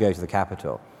and to go to the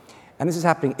Capitol. And this is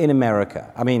happening in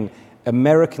America. I mean,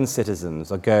 American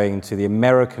citizens are going to the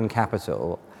American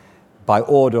Capitol by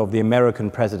order of the American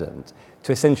president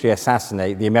to essentially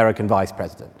assassinate the American vice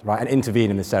president, right, and intervene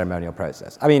in the ceremonial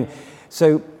process. I mean,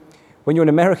 so when you're an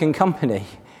American company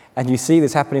and you see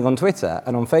this happening on Twitter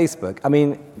and on Facebook, I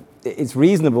mean, it's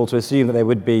reasonable to assume that there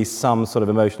would be some sort of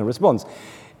emotional response.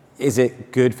 Is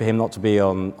it good for him not to be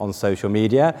on social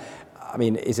media? I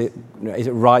mean, is it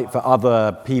right for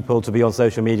other people to be on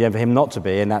social media and for him not to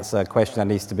be? And that's a question that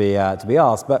needs to be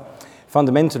asked. But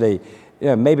fundamentally,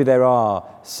 maybe there are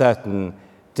certain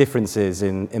differences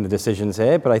in the decisions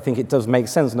here, but I think it does make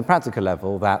sense on the practical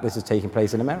level that this is taking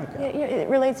place in America. Yeah, it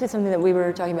relates to something that we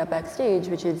were talking about backstage,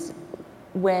 which is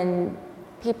when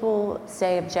people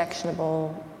say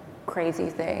objectionable, crazy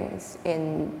things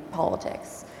in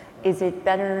politics, is it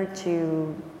better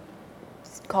to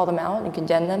call them out and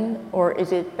condemn them, or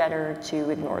is it better to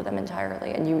ignore them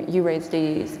entirely? And you raised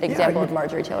the example of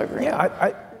Marjorie Taylor Greene.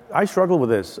 Yeah, I struggle with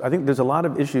this. I think there's a lot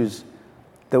of issues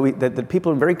that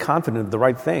people are very confident of the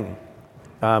right thing,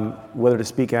 whether to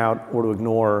speak out or to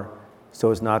ignore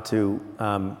so as not to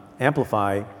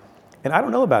amplify. And I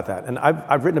don't know about that. And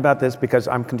I've written about this because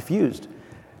I'm confused.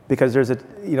 Because there's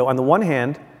on the one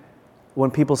hand,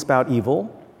 when people spout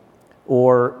evil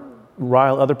or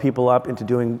rile other people up into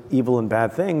doing evil and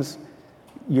bad things,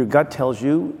 your gut tells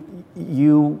you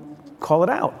call it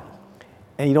out.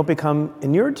 And you don't become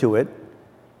inured to it,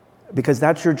 because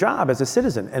that's your job as a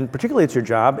citizen. And particularly it's your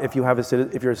job if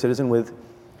you're a citizen with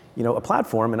a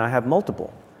platform, and I have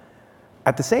multiple.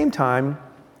 At the same time,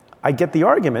 I get the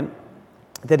argument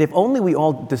that if only we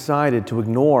all decided to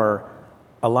ignore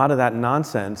a lot of that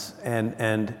nonsense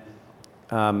and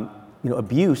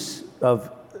abuse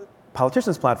of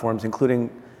politicians' platforms, including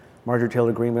Marjorie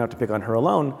Taylor Greene, we don't have to pick on her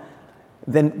alone,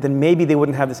 then maybe they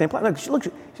wouldn't have the same platform. Look,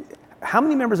 how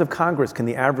many members of Congress can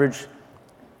the average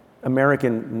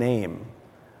American name?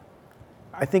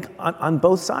 I think on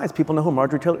both sides, people know who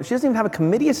Marjorie Taylor. She doesn't even have a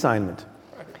committee assignment.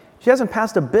 She hasn't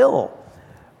passed a bill.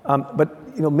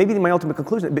 But maybe my ultimate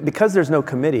conclusion, because there's no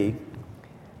committee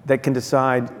that can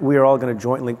decide we are all going to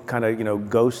jointly kind of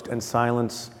ghost and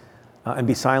silence and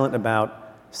be silent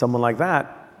about someone like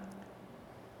that.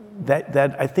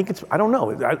 That I think I don't know.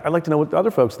 I'd like to know what the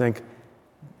other folks think.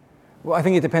 Well, I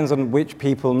think it depends on which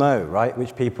people know, right?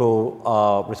 Which people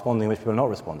are responding, which people are not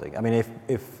responding. I mean,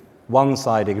 if one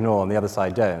side ignore and the other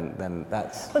side don't, then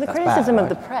that's Well, the that's criticism bad,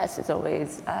 of right? the press is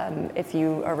always if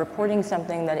you are reporting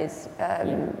something that is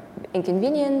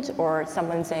inconvenient, or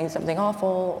someone saying something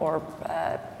awful, or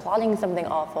plotting something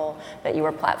awful, that you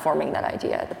are platforming that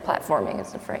idea. The platforming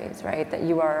is the phrase, right? That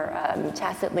you are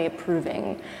tacitly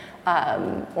approving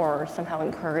or somehow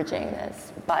encouraging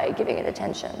this by giving it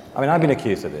attention. I mean, I've been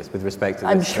accused of this with respect to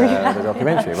I'm this, sure you have. the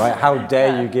documentary, right? How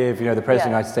dare you give, the President of the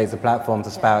United States a platform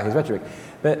to spout his rhetoric?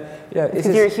 But,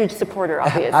 Because you're a huge supporter,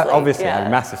 obviously. Obviously, yeah. I'm a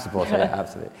massive supporter, yeah,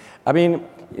 absolutely. I mean,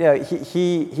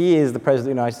 he is the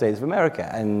President of the United States of America,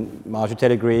 and Marjorie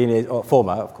Taylor Greene is, or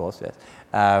former, of course, yes,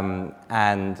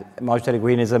 and Marjorie Taylor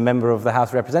Greene is a member of the House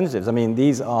of Representatives. I mean,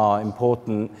 these are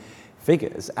important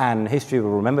figures, and history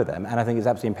will remember them, and I think it's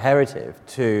absolutely imperative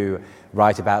to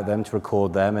write about them, to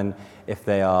record them, and if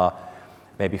they are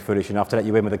maybe foolish enough to let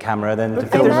you in with a camera, then to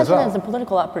film them as Imagine well. as a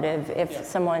political operative, if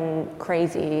someone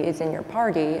crazy is in your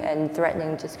party and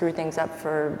threatening to screw things up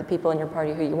for the people in your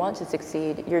party who you want to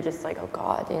succeed, you're just like, oh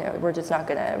God, we're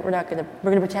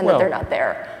gonna pretend that they're not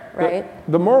there, right?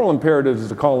 The moral imperative is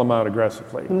to call them out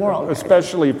aggressively,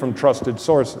 especially from trusted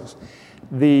sources.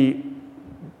 The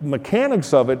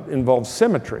mechanics of it involve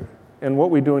symmetry. And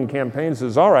what we do in campaigns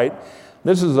is, all right,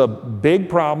 this is a big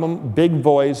problem, big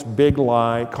voice, big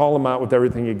lie, call them out with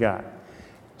everything you got.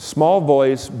 Small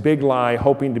voice, big lie,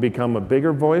 hoping to become a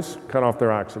bigger voice, cut off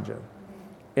their oxygen.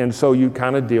 And so you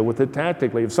kind of deal with it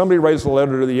tactically. If somebody writes a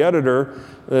letter to the editor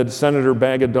that Senator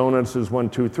Bag of Donuts is 1,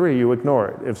 2, 3, you ignore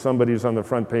it. If somebody's on the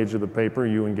front page of the paper,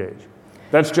 you engage.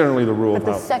 That's generally the rule. But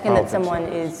the second that someone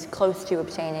is close to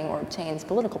obtaining or obtains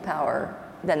political power,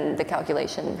 then the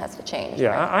calculation has to change. Yeah,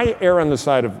 right? I err on the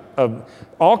side of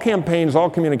all campaigns, all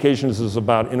communications is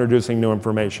about introducing new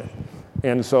information.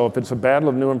 And so if it's a battle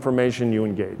of new information, you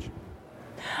engage.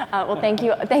 Well, thank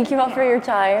you all for your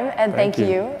time, and thank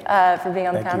you for being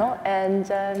on the panel. And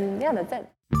yeah, that's it.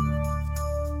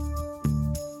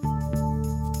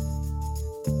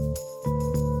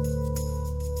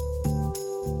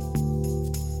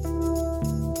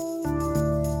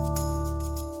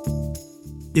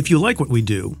 If you like what we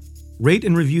do, rate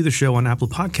and review the show on Apple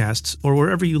Podcasts or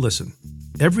wherever you listen.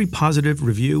 Every positive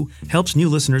review helps new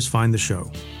listeners find the show.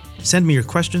 Send me your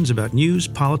questions about news,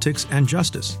 politics, and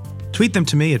justice. Tweet them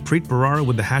to me at Preet Bharara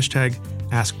with the hashtag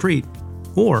AskPreet,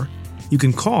 or you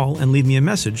can call and leave me a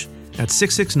message at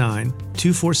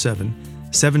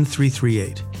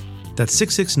 669-247-7338. That's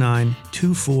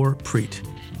 669-24-PREET.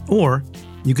 Or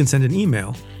you can send an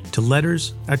email to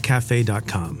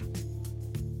letters@cafe.com.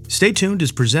 Stay Tuned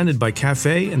is presented by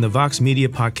Cafe and the Vox Media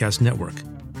Podcast Network.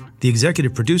 The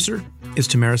executive producer is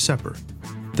Tamara Sepper.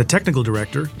 The technical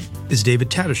director is David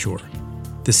Tadashore.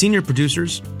 The senior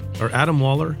producers are Adam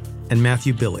Waller and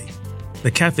Matthew Billy.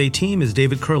 The Cafe team is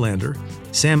David Kurlander,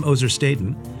 Sam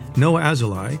Ozer-Staten, Noah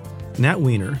Azulai, Nat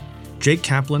Weiner, Jake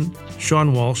Kaplan,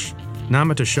 Sean Walsh,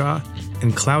 Namita Shah,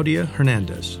 and Claudia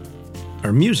Hernandez.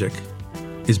 Our music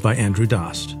is by Andrew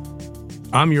Dost.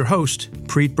 I'm your host,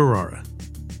 Preet Bharara.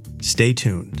 Stay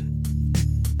tuned.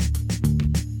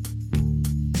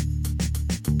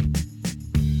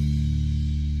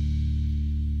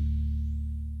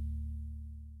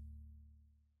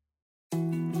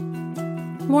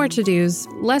 More to-dos,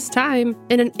 less time,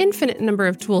 and an infinite number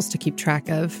of tools to keep track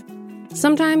of.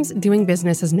 Sometimes doing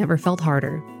business has never felt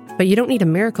harder, but you don't need a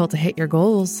miracle to hit your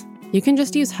goals. You can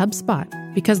just use HubSpot,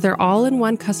 because their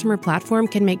all-in-one customer platform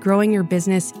can make growing your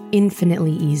business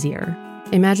infinitely easier.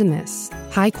 Imagine this: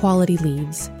 high-quality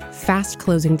leads, fast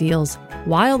closing deals,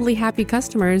 wildly happy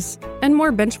customers, and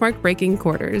more benchmark-breaking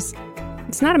quarters.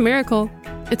 It's not a miracle,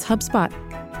 it's HubSpot.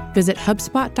 Visit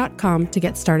HubSpot.com to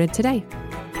get started today.